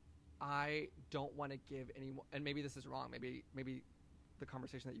don't want to give anyone. And maybe this is wrong. Maybe the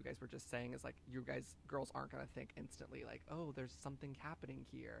conversation that you guys were just saying is like you guys girls aren't gonna think instantly like, oh, there's something happening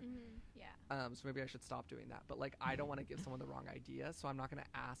here. Yeah. So maybe I should stop doing that. But like I don't want to give someone the wrong idea, so I'm not gonna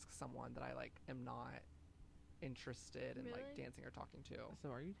ask someone that I like am not interested in like Really? dancing or talking to. So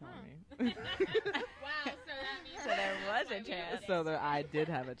are you telling Huh. me? Wow, so that means So there was a chance. So that I did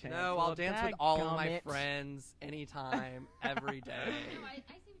have a chance. No, Well, I'll dance with all of my dadgummit. friends anytime, every day. No, I see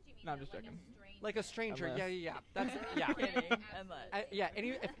what you mean. No, I'm though, just like joking. Like a stranger, Unless- yeah. That's yeah. Kidding. Unless. Yeah,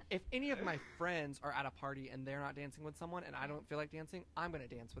 if any of my friends are at a party and they're not dancing with someone and I don't feel like dancing, I'm gonna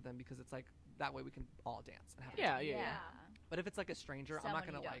dance with them because it's like that way we can all dance and have a good Yeah, time. yeah. But if it's like a stranger, I'm Someone not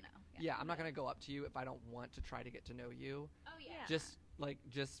gonna you don't like know. yeah, I'm not gonna go up to you if I don't want to try to get to know you. Oh yeah. Yeah.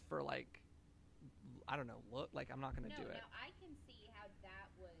 Just for like I don't know, look like I'm not gonna do it. Now I can see how that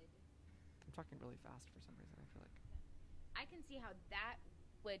would. I'm talking really fast for some reason. I feel like I can see how that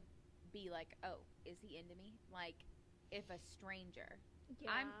would be like, oh, is he into me? Like, if a stranger.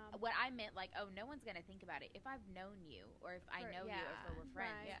 What I meant, like, oh, no one's gonna think about it. If I've known you, or if I know you, or if we're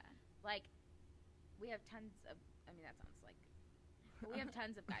friends, right. Yeah. like, we have tons of. I mean, that sounds like. But we have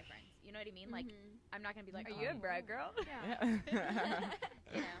tons of guy friends. You know what I mean? Like, I'm not gonna be like, Are you a oh, bro girl? Yeah. Yeah.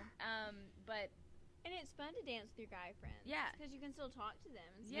 you know. But And it's fun to dance with your guy friends. Yeah. Because you can still talk to them.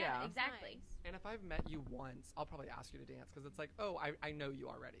 And Yeah. stuff. It's exactly. nice. and if I've met you once, I'll probably ask you to dance because it's like, oh, I know you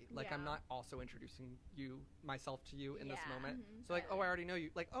already. Like I'm Yeah. not also introducing myself to you in this Yeah. moment. Mhm. So like, oh, I already know you.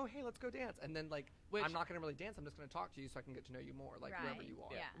 Like, oh, hey, let's go dance. And then like, Which- I'm not gonna really dance. I'm just gonna talk to you so I can get to know you more, like whoever Right. you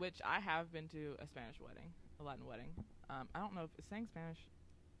are. Yeah. Which I have been to a Spanish wedding, a Latin wedding. I don't know if saying Spanish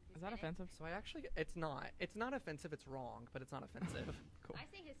is that Hispanic? offensive. So I actually, it's not offensive. It's wrong, but it's not offensive. Cool. I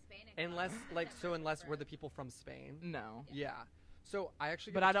say Hispanic. unless like, so unless we're the the. people from Spain. No, Yeah. So I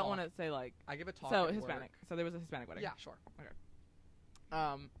actually. but give a I don't talk- want to say like I give a talk. so at Hispanic. work. So there was a Hispanic wedding. Yeah, sure.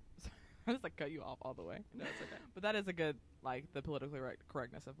 I just like cut you off all the way. No, it's okay. But that is a good like the politically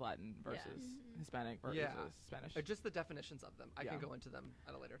correctness of Latin versus Mhm. Hispanic versus Yeah. Spanish. Just the definitions of them. I Yeah. can go into them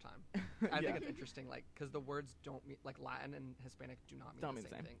at a later time. I Yeah. think it's interesting, like, because the words don't mean, like, Latin and Hispanic do not mean, Don't the, mean the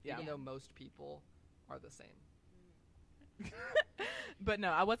same same. thing. Yeah. Even though most people are the same. But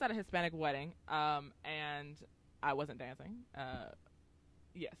no, I was at a Hispanic wedding, and I wasn't dancing.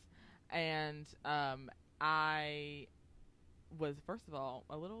 Yes, and I was first of all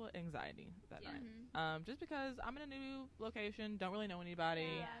a little anxiety that Yeah. night, just because I'm in a new location, don't really know anybody.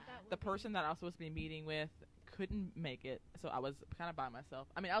 Yeah, that The would be- person that I was supposed to be meeting with couldn't make it, so I was kind of by myself.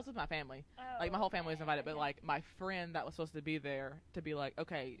 I mean, I was with my family, like my whole family was invited, but like my friend that was supposed to be there to be like,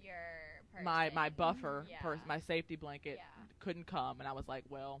 okay, Your person. my buffer, Yeah. my safety blanket Yeah. couldn't come, and I was like,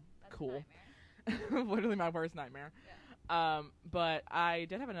 well, That's a cool. nightmare. Literally my worst nightmare. But I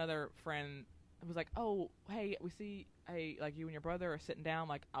did have another friend who was like, oh, hey, we see, hey, like you and your brother are sitting down,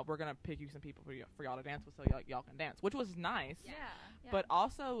 like we're gonna pick you some people for y'all to dance with, so y'all can dance, which was nice. Yeah. But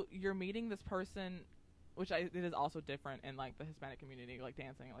also, you're meeting this person, which it is also different in like the Hispanic community, like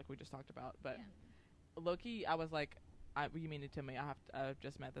dancing, like we just talked about. But low-key, I was like, you mean it to me? I've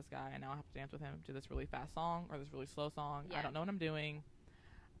just met this guy, and now I have to dance with him to this really fast song or this really slow song. I Yeah. don't know what I'm doing.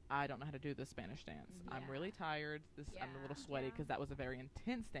 I don't know how to do the Spanish dance. I'm Yeah. really tired. I'm a little Yeah. sweaty Yeah. because that was a very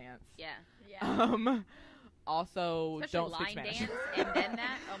intense dance. Yeah. Yeah. Also, Especially don't line speak Spanish. dance and then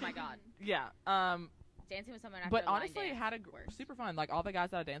that. Oh my god. Yeah. Dancing with someone after But a line honestly, dance had a is worse. super fun. Like all the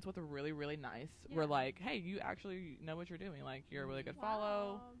guys that I danced with were really, really nice. Were Yeah. like, hey, you actually know what you're doing. Like you're a really good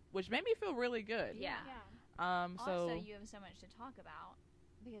follow, Wow. which made me feel really good. Yeah. So Also, you have so much to talk about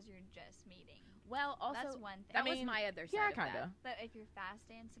because you're just meeting. Well, also That's one thing. that I was mean, my other side. yeah, of that. kinda. But if you're fast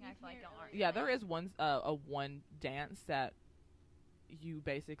dancing, I feel like y'all aren't. Yeah, gonna- there is one one dance that you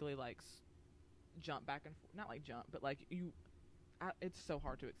basically like jump back and forth. Not like jump, but like you. It's so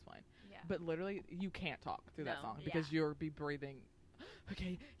hard to explain. Yeah. But literally, you can't talk through that No. song Yeah. because you'll be breathing.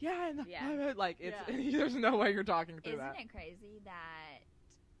 Okay, yeah, and Yeah. like it's Yeah. there's no way you're talking through Isn't that. it crazy that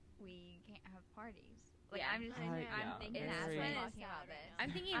we can't have parties? Like Yeah. I'm just I know. I'm Yeah, thinking it's as very- we're It's talking sad about right this. now.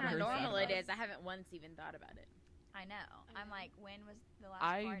 I'm thinking I'm how very sad normal about it it. is. I haven't once even thought about it. I know. I I'm know. like, when was the last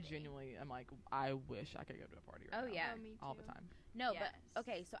I party? genuinely am like, I wish I could go to a party right Oh now. yeah. Oh, me all the too. time. No, Yes. but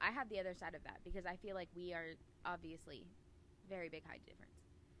okay, so I have the other side of that because I feel like we are obviously very big height difference.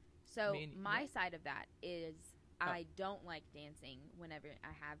 So Me and- my yeah. side of that is Oh. I don't like dancing whenever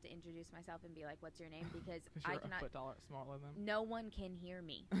I have to introduce myself and be like, "What's your name?" Because Because I you're a cannot. foot taller, smaller than them. No one can hear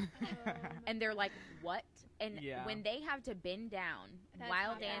me, Oh, and they're like, "What?" And Yeah. when they have to bend down That's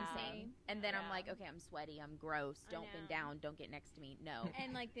while happened to dancing, me. and then I'm Yeah. like, "Okay, I'm sweaty, I'm gross. I Don't bend know. down. Don't get next to me." No,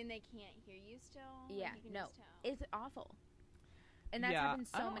 And like then they can't hear you still. Yeah, You can no. just tell. it's awful. And that's yeah, happened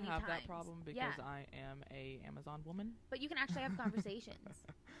so I don't many have times. that problem because Yeah. I am a Amazon woman. But you can actually have conversations.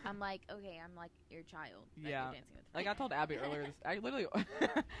 I'm like, okay, I'm like your child. That Yeah. You're dancing with. Like I told Abby earlier, I literally,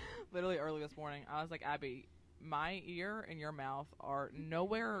 literally early this morning, I was like, Abby, my ear and your mouth are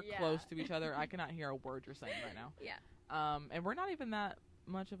nowhere Yeah. close to each other. I cannot hear a word you're saying right now. Yeah. And we're not even that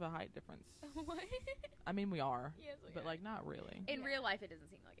much of a height difference. What? I mean, we are, Yes, we but are. like not really. In Yeah. real life, it doesn't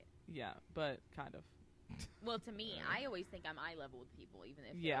seem like it. Yeah, but kind of. Well, to me, I always think I'm eye level with people, even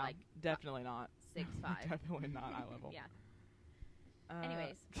if Yeah, they're like definitely not. 6'5". Definitely not eye level. Yeah. Uh,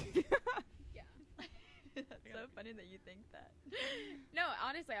 Anyways. Yeah. That's so funny that you think that. No,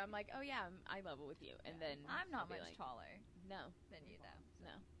 honestly, I'm like, oh yeah, I'm eye level with you, and then I'm not I'll be much like, taller No, than you, though.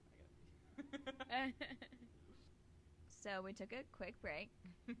 no. So we took a quick break.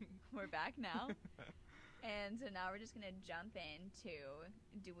 We're back now. And so now we're just going to jump into,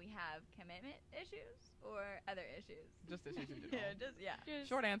 do we have commitment issues or other issues? Just issues in general. Yeah. Just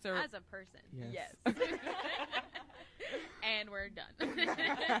Short answer. as a person. Yes. And we're done.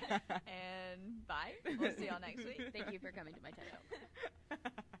 And bye. We'll see y'all next week. Thank you for coming to my TED Talk.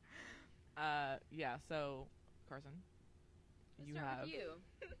 Yeah. So, Carson, Let's you start have. with you.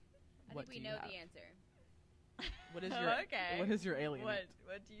 I What think we do you know have? the answer. What is your Okay. What is your alien? What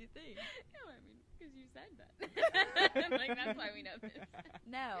do you think? No, I mean, because you said that. Like, that's why we know this.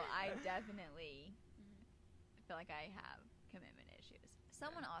 No, I definitely feel like I have commitment issues.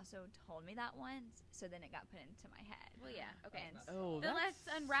 Someone also told me that once, so then it got put into my head. Well, yeah. Okay. And Oh, Then that's-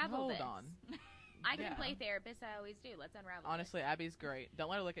 let's unravel hold this. on. I can Yeah. play therapist. I always do. Let's unravel this. Honestly, Abby's great. Don't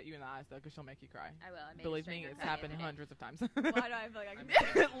let her look at you in the eyes though, because she'll make you cry. I will. I made a Believe me, stranger it's cry the happened other day. hundreds of times. Why do I feel like I can I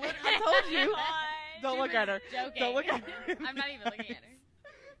told you. Don't She look at her. was joking. Don't look at her. I'm not even looking at her.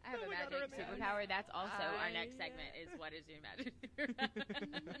 I have a Don't look at her magic in the eyes. superpower. That's also our I- next segment is what is your magic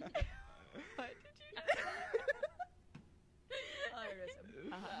superpower? What did you just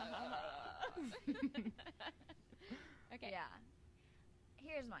Okay. Yeah.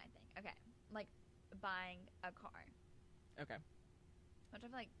 Here's my thing. Okay. Like buying a car. Okay. Which I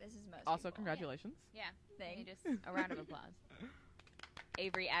feel like this is most Also, people congratulations. Yeah. thing. You just a round of applause.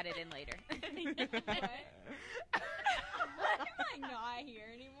 Avery added in later. Why am I not here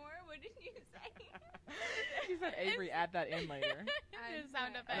anymore? What did you say? She said, Avery, add that in later. The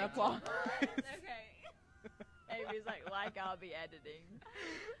sound An effect. applause. Okay. Avery's like I'll be editing.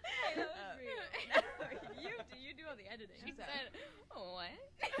 That was rude. You do all the editing. She so. said, oh, what?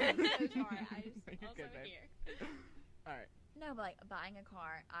 I'm so sorry. I just You're also good, babe. here. All right. No, but like buying a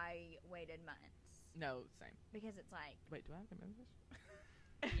car, I waited months No, same. because it's like Wait, do I have to move this?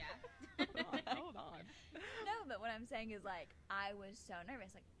 Yeah. Hold on. no, but what I'm saying is like I was so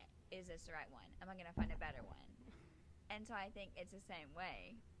nervous. Like, is this the right one? Am I gonna find a better one? And so I think it's the same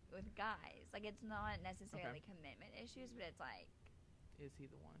way with guys. Like it's not necessarily commitment issues, but it's like, Is he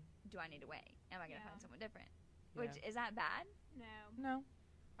the one? do I need to wait? Am I gonna Yeah. find someone different? Yeah. Which is that bad? No. No.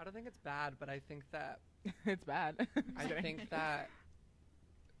 I don't think it's bad, but I think that It's bad. I think that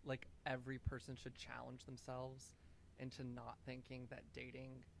like every person should challenge themselves into not thinking that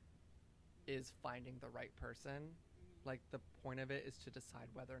dating is finding the right person. Like the point of it is to decide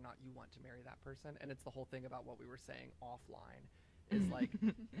whether or not you want to marry that person, and it's the whole thing about what we were saying offline is like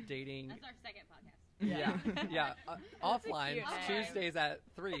dating. That's our second podcast. Yeah, yeah. Offline cute name. Tuesdays at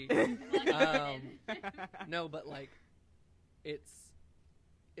 3. No, but like it's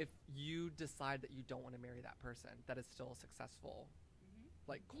if you decide that you don't want to marry that person, that is still a successful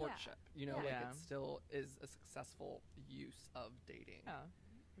like Yeah. courtip. You know, Yeah. like Yeah. it still is a successful use of dating. Yeah,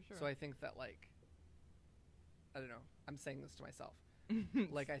 for sure. So I think that like I don't know. I'm saying this to myself.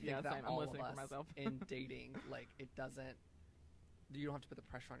 Like I think Yeah, that same. I'm all of listening for us myself. in dating, like it doesn't. You don't have to put the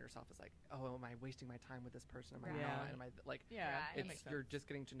pressure on yourself. It's like, oh, am I wasting my time with this person? Am I Right. not? Yeah. Am I like? Yeah, Right. that It's makes sense. you're just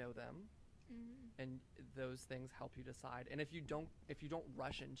getting to know them, and those things help you decide. And if you don't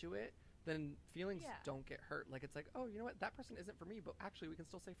rush into it, then feelings Yeah. don't get hurt. Like it's like, oh, you know what? That person isn't for me, but actually we can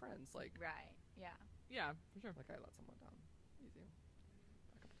still stay friends. Like Right. Yeah. Yeah, for sure. like I let someone down easy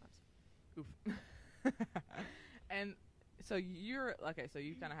a couple times. Oof. And so you're okay. So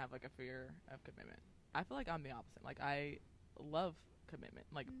you kind of have like a fear of commitment. I feel like I'm the opposite. Like I love commitment.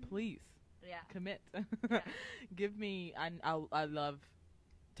 Like please Yeah. commit. Yeah. Give me. I love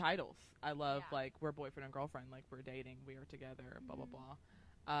titles. I love Yeah. like we're boyfriend and girlfriend. Like we're dating. We are together. Blah blah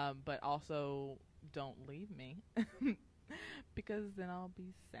blah. But also don't leave me because then I'll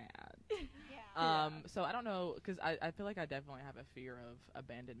be sad. Yeah. So I don't know, because I feel like I definitely have a fear of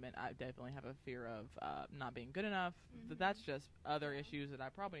abandonment. I definitely have a fear of not being good enough. But that's just other issues that I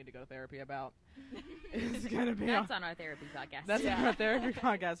probably need to go to therapy about. It's gonna be That's on our therapy podcast. that's on our therapy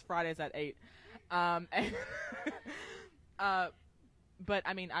podcast Fridays at 8. And but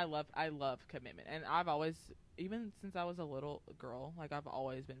I mean, I love commitment, and I've always, even since I was a little girl, like I've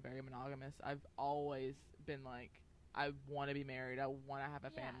always been very monogamous. I've always been like, I want to be married. I want to have a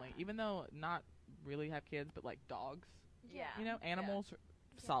family, Yeah. even though not really have kids, but like dogs, Yeah. you know, animals,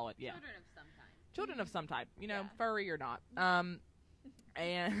 solid, yeah. Children of some kind. Children of some type, you know, Yeah. furry or not.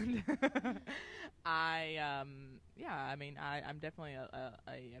 And I mean, I'm definitely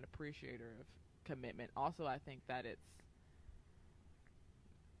an appreciator of commitment. Also, I think that it's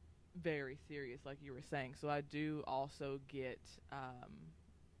very serious, like you were saying. So I do also get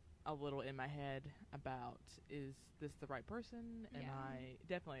a little in my head about, is this the right person? Yeah.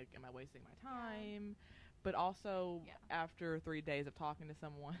 Am I wasting my time? But also, Yeah. after 3 days of talking to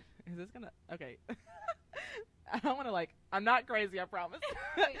someone, is this gonna, okay. I don't want to, like, I'm not crazy, I promise.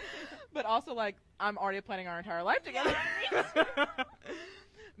 But also, like, I'm already planning our entire life together.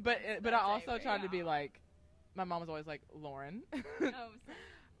 But I That's also angry. tried to be like, my mom was always like, Lauren, Oh, same.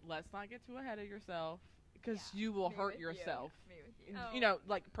 let's not get too ahead of yourself, because Yeah. you will Me hurt with you. yourself. Me with you. Oh. You know,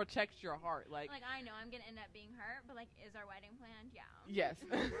 like, protect your heart. Like, Like, I know I'm gonna end up being hurt, but like, is our wedding planned? Yeah. yes.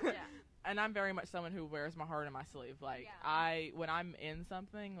 Yeah. And I'm very much someone who wears my heart on my sleeve. Like, Yeah. when I'm in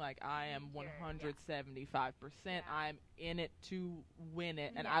something, like, I am You're- 175%. Yeah. I'm in it to win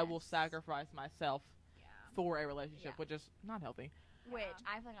it, and I will Yes. sacrifice myself Yeah. for a relationship, Yeah. which is not healthy. Which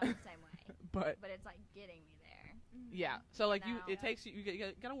I feel like I'm the same way, But but it's like getting me there. yeah, so like Now- it takes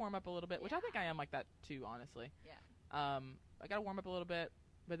you gotta warm up a little bit, which I think I am like that too, honestly. Yeah. I gotta warm up a little bit,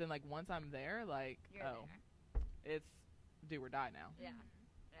 but then like once I'm there, like You're oh, there. it's do or die now. Yeah.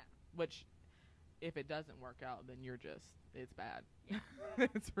 Which, if it doesn't work out, then it's bad. Yeah.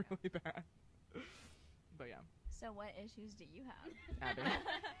 It's really bad. But yeah, So what issues do you have? Abby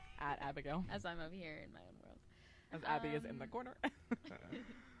at Abigail, As I'm over here in my own world. as Abby is in the corner.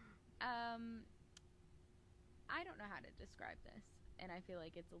 I don't know how to describe this, and I feel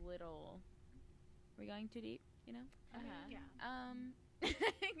like it's a little. We're going too deep, you know. Yeah. Amber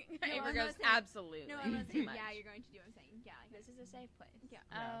I'm goes not saying- absolutely. No, I'm not too saying much. yeah. You're going to do. I'm saying yeah. Like, This is a safe place. Yeah.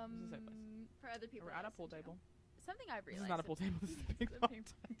 Yeah, this is a safe place. For other people. We're at a to pool listen to. table. Something I've This realized. is not a pool table. This is a big It's a long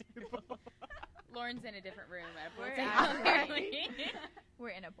big table. Lauren's in a different room at a pool We're table. actually- apparently. We're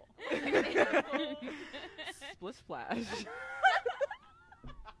in a pool. Split splash.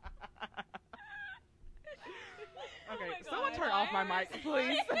 Okay, my someone God. turn off my mic,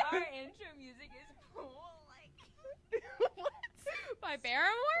 please. Our intro music is cool. Like, By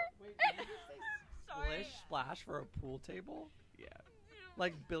Barrymore? sorry. Splish splash for a pool table? Yeah.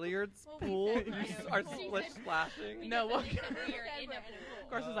 Like billiards Well, we pool? said You we're in a are pool. splish She said- splashing? No, well, We said we We are said in we're a in a pool. of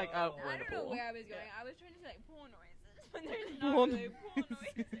course, it's like, oh, we're I in a don't know pool. where I was going. Yeah. I was trying to say like pool noises, but there's Pool not really pool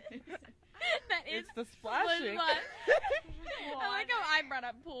noises. That is It's the splashing. splash. I like how I brought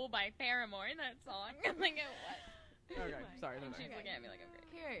up Pool by Paramore in that song. I'm like, oh, what? Okay, sorry. And no, she's no. looking at me like I'm crazy.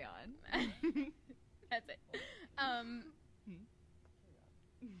 Carry on. That's it.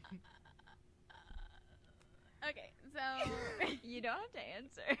 Okay, so You don't have to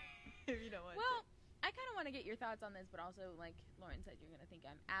answer if you don't want well, I kind of want to get your thoughts on this, but also like Lauren said, you're gonna think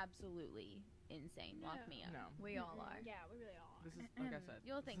I'm absolutely insane. Lock me up. No. to. We all are. Yeah, we really all are. This is, like I said.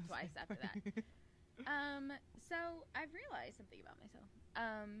 You'll think this is- twice after that. So I've realized something about myself.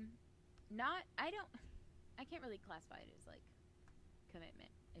 I can't really classify it as like commitment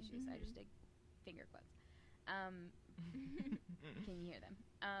issues. I just did finger quotes. Can you hear them?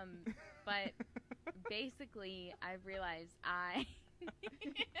 But basically, I've realized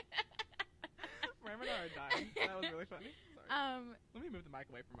Remember that I died? That was really funny. Sorry. Let me move the mic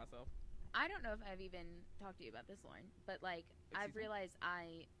away from myself. I don't know if I've even talked to you about this, Lauren, but like I've Excuse me? realized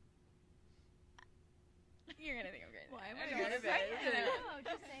you're gonna think I'm crazy. Why am I I don't wanna nervous? say it. No,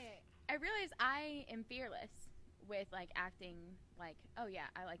 just say it. I realize I am fearless with like acting like, oh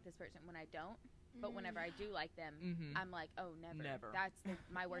yeah, I like this person when I don't. But whenever I do like them, Mm-hmm. I'm like, oh, never. Never. That's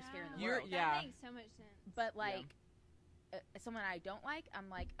my worst fear in the You're- world. yeah. That makes so much sense. But like someone I don't like, I'm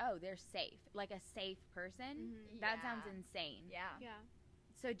like, oh, they're safe. Like a safe person. That sounds Yeah. insane. Yeah. yeah.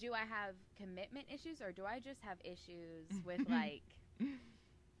 So do I have commitment issues, or do I just have issues with like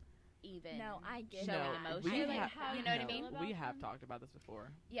even No, I get showing that. emotion? we Like, have, how you know what I no, mean? We have talked about this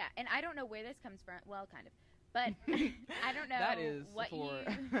before. Yeah, and I don't know where this comes from. Well, kind of, but I don't know That is what for you. a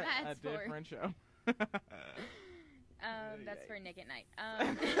That's for. different show. That's for Yikes. Nick at Night.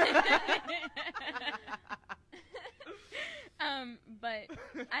 But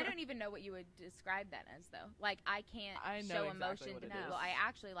I don't even know what you would describe that as, though. Like, I can't I know show exactly emotion what to it people is. I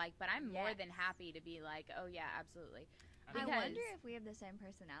actually like, but I'm more than Yes. happy to be like, oh, yeah, absolutely. I Because- wonder if we have the same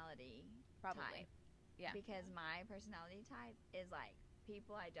personality Probably. type. Yeah. Because my personality type is like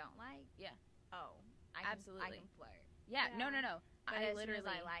people I don't like. Yeah. Oh, I can Absolutely. flirt. Yeah, no. Yeah. But I as soon literally as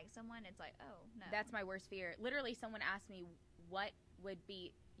I like someone, it's like, oh no. that's my worst fear. Literally, someone asked me what would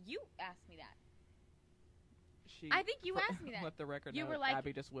be. You asked me that. I think you asked me that. Let the record You know were like-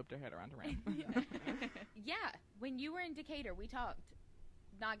 Abby just whipped her head around her room. Yeah, when you were in Decatur, we talked.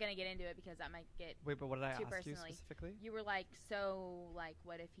 Not gonna get into it because that might get. Wait, but what did I Too ask you personally. specifically? You were like, so like,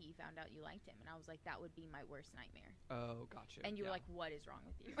 what if he found out you liked him? And I was like, that would be my worst nightmare. Oh, gotcha. And you were Yeah. like, what is wrong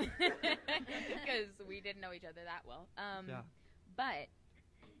with you? Because we didn't know each other that well. Yeah. But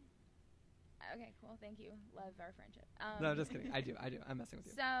okay, cool. Thank you. Love our friendship. No, just kidding. I do. I'm messing with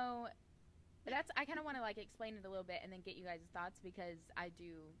you. So that's I kind of want to like explain it a little bit and then get you guys' thoughts because I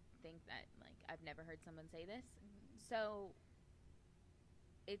do think that like I've never heard someone say this. So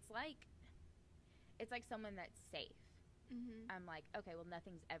it's like someone that's safe. Mm-hmm. I'm like, okay, well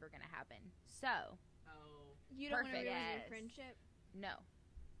nothing's ever gonna happen. So Oh. You don't want to Perfect. ruin your Yes. friendship. no.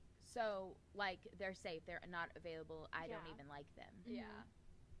 So like they're safe. They're not available. I don't Yeah. even like them. Yeah.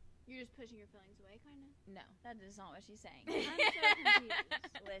 You're just pushing your feelings away, kind of. No. That is not what she's saying. I'm so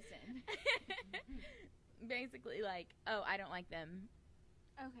confused. Listen. Basically, like, oh, I don't like them,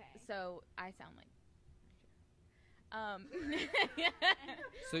 Okay. so I sound like.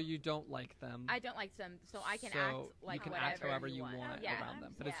 So you don't like them. I don't like them, so I can so act like you can whatever act however you want Yeah. around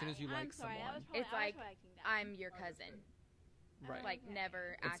them. But as soon as you I'm like sorry, someone, I was probably, It's I was like, probably acting down. I'm your cousin. right? Like, Okay.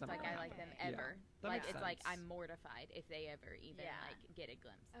 never It's act like something I like like them that. ever. That Like, makes it's like sense. I'm mortified if they ever even Yeah. like get a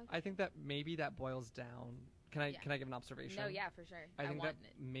glimpse. Okay. I think that maybe that boils down. Can I Yeah. can I give an observation? No, yeah, for sure. I think that want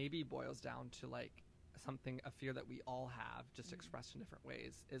it. maybe boils down to like something, a fear that we all have, just Mhm. expressed in different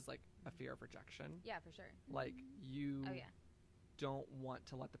ways, is like a fear of rejection. Yeah, for sure. Like you Oh yeah. don't want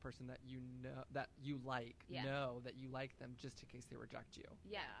to let the person that you know that you like Yeah. know that you like them just in case they reject you.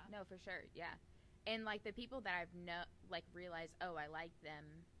 Yeah. No, for sure. Yeah. And like the people that I've realized, oh, I like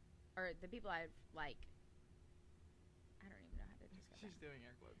them, or the people I've like, I don't even know how to describe. She's doing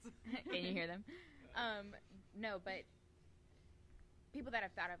air quotes. that. Can you hear them? No, but people that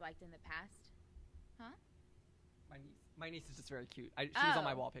I've thought I've liked in the past. My niece is just very cute. She was on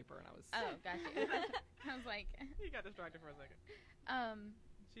my Oh. wallpaper and I was. Oh, gotcha. I was like, You got distracted for a second.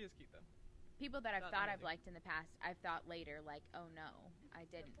 She is cute though. people that I've That's thought I've amazing. liked in the past, I've thought later, like, oh no, I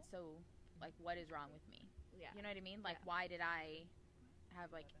didn't. So, like, what is wrong with me? Yeah. You know what I mean? Like, Yeah. why did I have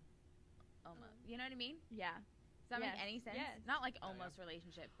like almost? You know what I mean? Yeah. Does that Yes. make any sense? Yes. Not like Oh, yeah. almost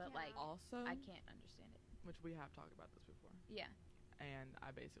relationship, but Yeah. like Also, I can't understand it. which we have talked about this before, Yeah. and I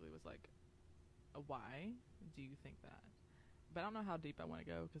basically was like, "Why do you think that?" But I don't know how deep I want to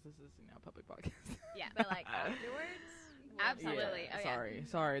go because this is a public podcast. Yeah. But like afterwards. Absolutely. Yeah, Oh, yeah.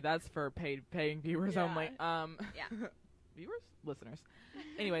 sorry. That's for paying viewers Yeah. only. Yeah. Viewers, listeners.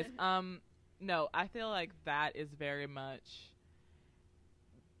 Anyways, no, I feel like that is very much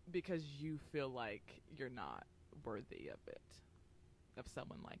because you feel like you're not worthy of it, of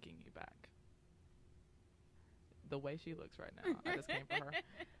someone liking you back. The way she looks right now, I just came for her,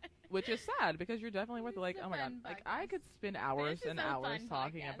 which is sad because you're definitely worth it. Like, It's a oh my god, fun like I podcast. could spend hours This is and a hours fun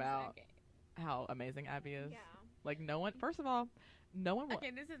talking podcast. about Okay. how amazing Abby is. Yeah. Like, no one. First of all, no one. Okay,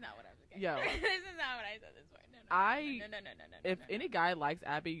 this is not what I was. Okay. Yo. This is not what I said this morning. No, no. If no. any guy likes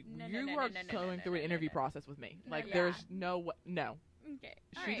Abby, No, you no, are no, going no, through no, an no, interview no. process with me. No, Like, yeah. there's no. Okay.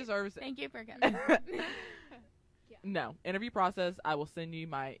 She All right. deserves. Thank you for coming. No interview process. I will send you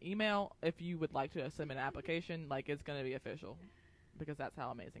my email if you would like to submit an application. Like, it's gonna be official, because that's how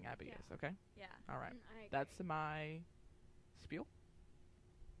amazing Abby Yeah. is. Okay. Yeah. All right. I agree. That's my spiel.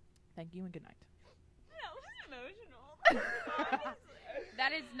 Thank you and good night. That was emotional.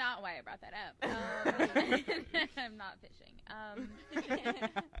 That is not why I brought that up. I'm not fishing.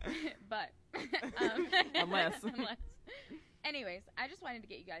 But Unless. Anyways, I just wanted to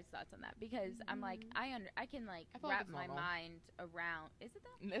get you guys' thoughts on that because I'm like I can like I feel like wrap it's my normal. mind around. Is it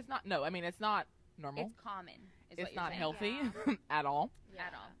though? It's not. No, I mean it's not normal. It's common. Is It's what you're not saying. healthy Yeah. at all.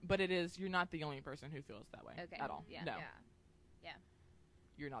 at all. But it is. You're not the only person who feels that way Okay. at all. Yeah. No, Yeah.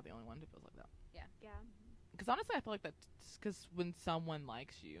 you're not the only one who feels like that. Yeah. Because honestly, I feel like that. Because when someone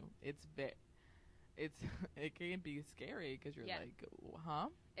likes you, it's it can be scary because you're Yeah. like, huh?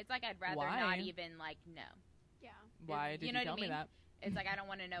 It's like I'd rather Why? not even like know. Yeah. Why did you you, know what I tell me mean? that? It's like I don't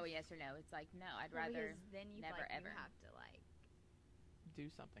want to know a yes or no. It's like no, I'd Well, rather. because then you never, feel like ever. you have to like. Do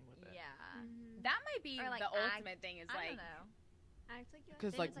something with it. Yeah. Mm-hmm. That might be Or, like, the act- ultimate thing. Is I like don't know. Act like you.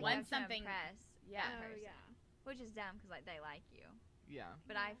 'Cause, Then like, it's when you have to something- impress yeah. that Oh person, yeah. which is dumb because like they like you. Yeah.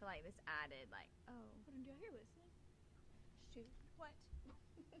 But I feel like this added like, oh, What did you hear whistling? Shoot. What?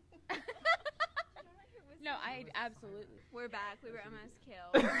 No, I absolutely. We're back. We were almost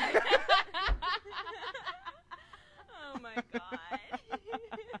killed. oh my god.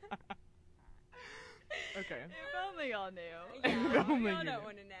 Okay. If only y'all knew. If only y'all you don't knew.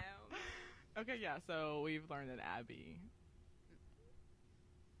 want to know. Okay, yeah. So we've learned that Abby.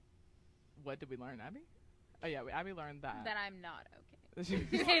 What did we learn, Abby? Oh yeah, Abby learned that. That I'm not okay.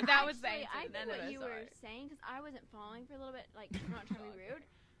 She- That was the Actually, I answer. think None of what us you were are. saying, because I wasn't following for a little bit. Like, I'm not trying to be rude.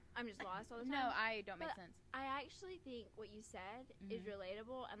 I'm just lost all the time. No, I don't make But- sense. I actually think what you said is Mhm.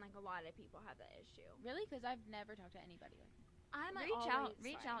 relatable, and like a lot of people have that issue. Really? Because I've never talked to anybody like that. I'm like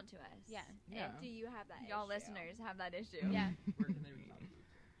Reach out to us. Yeah. Yeah. Do you have that? Y'all issue? listeners have that issue. Yeah. Where can they reach out to you?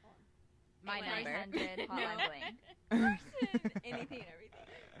 My Anyway. number. 1-800 hotline bling. Anything and everything.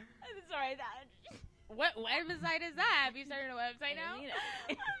 I'm sorry that. What website is that? Have you started a website now?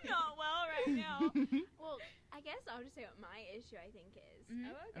 I'm not well right now. Well, I guess I'll just say what my issue I think is.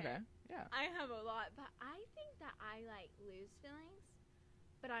 Mhm. Okay. Yeah. I have a lot, but I think that I like lose feelings,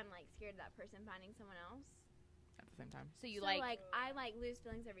 but I'm like scared of that person finding someone else. At the same time. So you So, like I like lose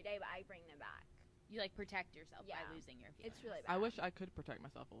feelings every day, but I bring them back. you like protect yourself Yeah. by losing your feelings. It's really bad. I wish I could protect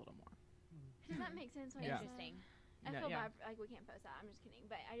myself a little more. Does that make sense? What Yeah. I said? Interesting. I Yeah, feel yeah. bad. Like we can't post that. I'm just kidding,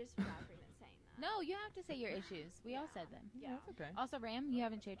 but I just feel bad for even saying that. No, you have to say your issues. We all said them. Yeah. That's okay. Also, Ram, you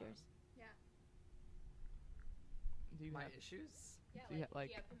haven't shared yours. Do you My have? issues? Do you have,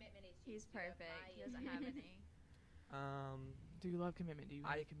 like? commitment issues? He's perfect. He doesn't have any. Do you love commitment? Do you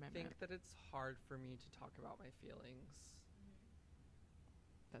I hate commitment? think that it's hard for me to talk about my feelings.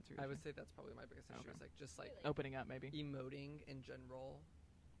 That's your I would issue. say that's probably my biggest issue. Okay. Is like just like Opening up, maybe. emoting in general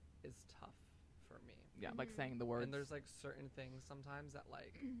is tough for me. Yeah, like Mhm. saying the words. And there's like certain things sometimes that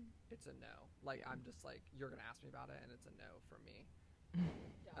like it's a no. Like I'm just like you're gonna ask me about it, and it's a no for me.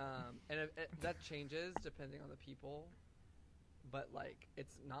 And that changes depending on the people, but like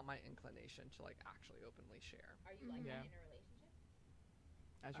it's not my inclination to like actually openly share. Are you, like, Yeah. in a relationship?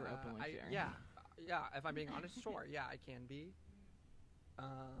 as you're openly sharing. Yeah, yeah. If I'm being honest, sure. Yeah, I can be.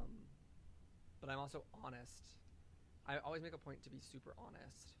 But I'm also honest. I always make a point to be super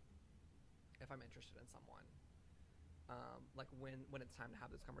honest if I'm interested in someone. Like when it's time to have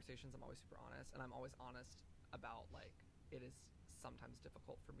those conversations, I'm always super honest, and I'm always honest about like it is sometimes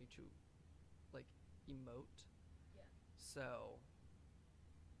difficult for me to like emote. Yeah. So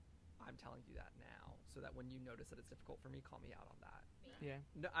I'm telling you that now, so that when you notice that it's difficult for me, call me out on that. Yeah.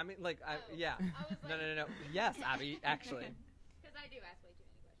 No, I mean like Oh, yeah. I was No. Yes, Abby, actually. Because I do ask way too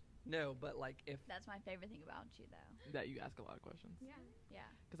many questions. No, but like if That's my favorite thing about you, though. That you ask a lot of questions. Yeah. Yeah.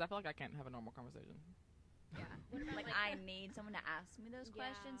 Because I feel like I can't have a normal conversation. Yeah. What about, Like, I need someone to ask me those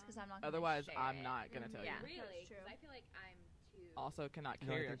questions Yeah. because I'm not gonna Otherwise, share I'm it. not gonna tell Yeah. you. Really? That's true. 'Cause I feel like I'm too. Also, cannot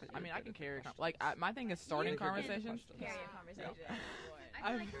No, I carry. think that I you're mean, I good can at the carry. questions. Like my thing is starting You can- conversations. questions. Carry a Yeah. conversation. I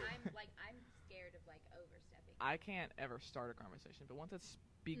feel I've- like I'm scared of like overstepping. I can't ever start a conversation, but once it's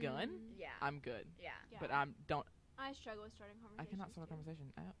begun, Mhm. Yeah. I'm good. Yeah. Yeah. But I'm don't. I struggle with starting conversations. I cannot start a too.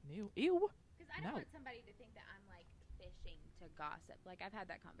 conversation. Ew. Because I don't No. want somebody to think that I'm like fishing to gossip. Like I've had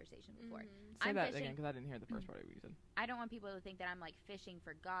that conversation before. Mhm. Say I'm that fishing- again because I didn't hear the first part of what you said. I don't want people to think that I'm like fishing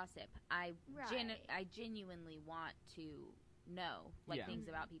for gossip. I Right. genuinely want to know like Yeah. things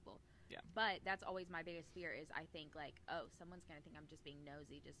about people. Yeah. But that's always my biggest fear is I think like, oh, someone's gonna think I'm just being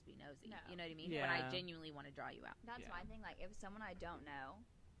nosy, just to be nosy. No. You know what I mean? When I Yeah. genuinely want to draw you out. That's Yeah. my thing. Like, if someone I don't know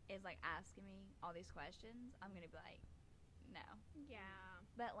is like asking me all these questions, I'm gonna be like, no. Yeah.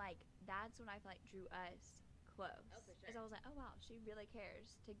 But like, that's when I feel like drew us close. Oh, for Is sure. I was like, oh wow, she really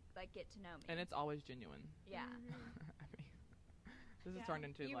cares to like get to know me. And it's always genuine. yeah. Mhm. I mean, this Yeah. has turned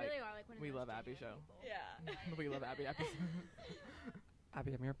into You like really are like one of We those Love Abby genuine show. people. Yeah. We Love Abby episode.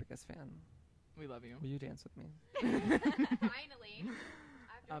 Abby, I'm your biggest fan. We love you. Will you dance with me? Finally.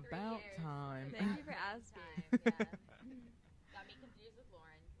 After About 3 years. time. Thank you for asking. Got me confused with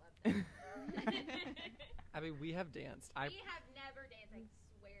Lauren. Love that. Abby, we have danced. We have never danced.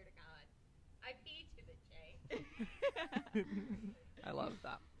 I swear to God. I beat to the J. I love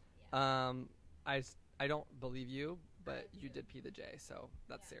that. Yeah. I don't believe you, but you did pee the J, so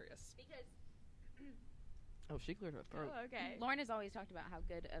that's Yeah. serious. Because Oh, she cleared her throat. Oh, okay. Lauren has always talked about how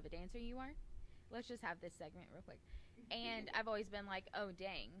good of a dancer you are. Let's just have this segment real quick. And I've always been like, oh,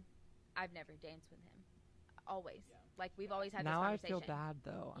 dang. I've never danced with him. Always. Like, we've always had Now I this conversation. feel bad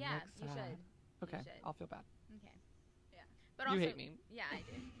though. I'm Yeah, like you sad. should. Okay, You should. I'll feel bad. Okay. Yeah. But You also, hate me. Yeah, I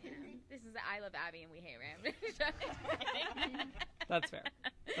do. You know, this is the I Love Abby and we hate Ram. That's fair.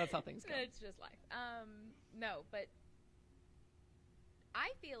 That's how things go. It's just life. No, but I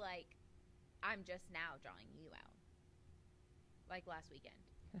feel like I'm just now drawing you out. Like last weekend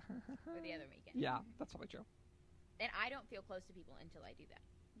or the other weekend. Yeah, that's probably true. And I don't feel close to people until I do that.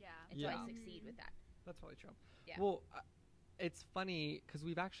 Yeah. Until Yeah. I succeed with that. That's probably true. Yeah. Well, it's funny because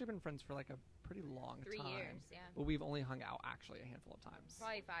we've actually been friends for like a pretty long 3 time. years, yeah. But we've only hung out actually a handful of times.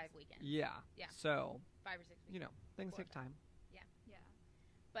 Probably 5 weekends. Yeah. Yeah. So, 5 or 6 weekends. you know, things 4 or take 5. time. Yeah.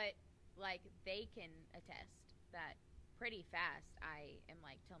 But like they can attest that pretty fast I am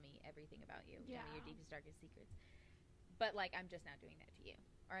like, tell me everything about you. Tell me your Yeah. deepest, darkest secrets. But like I'm just now doing that to you.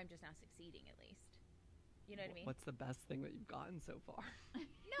 Or I'm just now succeeding at least. You know what I mean? What's the best thing that you've gotten so far?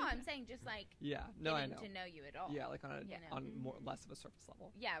 No, I'm saying just like Yeah. No, I getting know. to know you at all. Yeah, like on a You know. on more less of a surface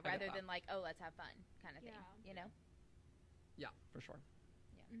level. Yeah, get rather that. than like, oh, let's have fun kind of thing. Yeah. You know? Yeah, for sure.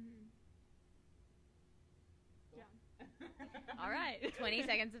 Mm-hmm. All right. 20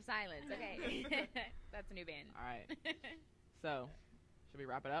 seconds of silence. Okay. That's a new band. All right. So, should we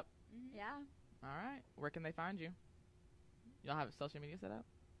wrap it up? Mhm. Yeah. All right. Where can they find you? Y'all have social media set up?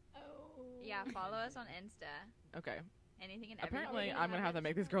 Oh. Yeah. Follow us on Insta. Okay. Anything and everything. Apparently, don't I'm gonna have have to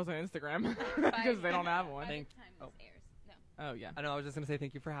make these girls an Instagram By- because they don't have one. By the Thank- time oh. this airs. No. Oh yeah. I know. I was just gonna say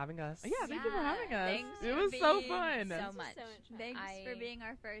thank you for having us. Yeah. Thank you for Yeah, having us. thanks It for was so being fun. so This is much. so much fun. Thanks for I- being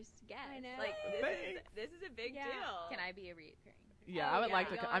our first guest. I know. Like Thanks. this is a big Yeah. deal. Can I be a reoccurring? Yeah, Oh, I would yeah. like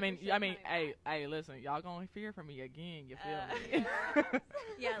to. Y'all I are mean, for sure I mean, coming hey, listen, y'all gonna hear from me again. You feel me?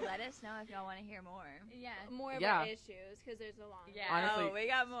 Yeah, let us know if y'all want to hear more. Yeah. More of Yeah. our issues because there's a long. Yeah. Honestly- Oh, we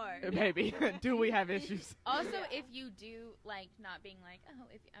got more. Baby, do we have issues? Also, Yeah. if you do like not being like, oh,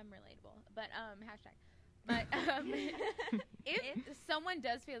 if I'm relatable, but hashtag. But if someone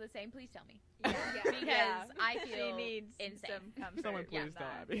does feel the same, please tell me. Yeah. Because Yeah. I She feel needs insane. some comfort. Someone Yeah. please tell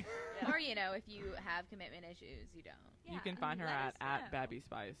that. Abby. Yeah. Or if you have commitment issues, you don't. You can find her let at us know. Babby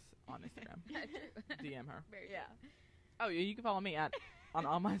Spice on Instagram. True. DM her. Very Yeah. Oh, yeah, you can follow me on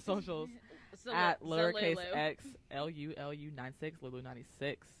all my socials true. at Zalulu. lowercase x LULU96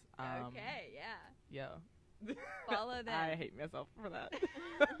 Lulu96. Okay, yeah. Yo, Follow them. I hate myself for that.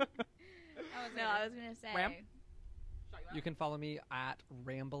 No, I was gonna say. Ram? You can follow me at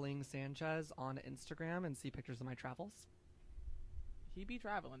Rambling Sanchez on Instagram and see pictures of my travels. He be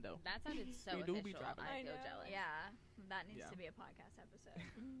traveling though. That sounded so We do be official. traveling. I I feel know. jealous. Yeah, that needs Yeah. to be a podcast episode.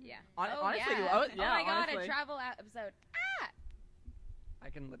 Yeah. Honestly, yeah. oh, yeah, oh my god, honestly. a travel episode. I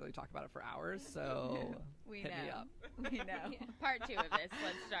can literally talk about it for hours, so We hit me know. up. We know. Yeah. Part 2 of this.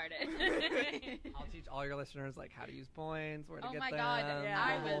 Let's start it. I'll teach all your listeners like how to use points, where to Oh get my them, god, Yeah.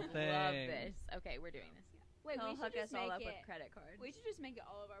 I the whole would thing. love this. Okay, we're doing this. Wait, He'll we should hook just us all make up it. with credit cards. We should just make it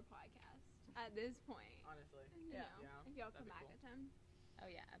all of our podcasts at this point. Honestly. You Yeah. know, Yeah, if y'all that'd come be back cool. at them. Oh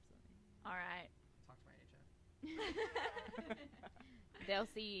yeah, absolutely. All right. Talk to my agent. They'll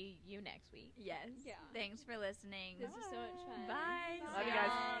see you next week. Yes. Yeah. Thanks for listening. This is so much fun. Bye. Love you See guys.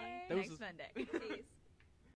 y'all Deuces. Next Monday. Peace.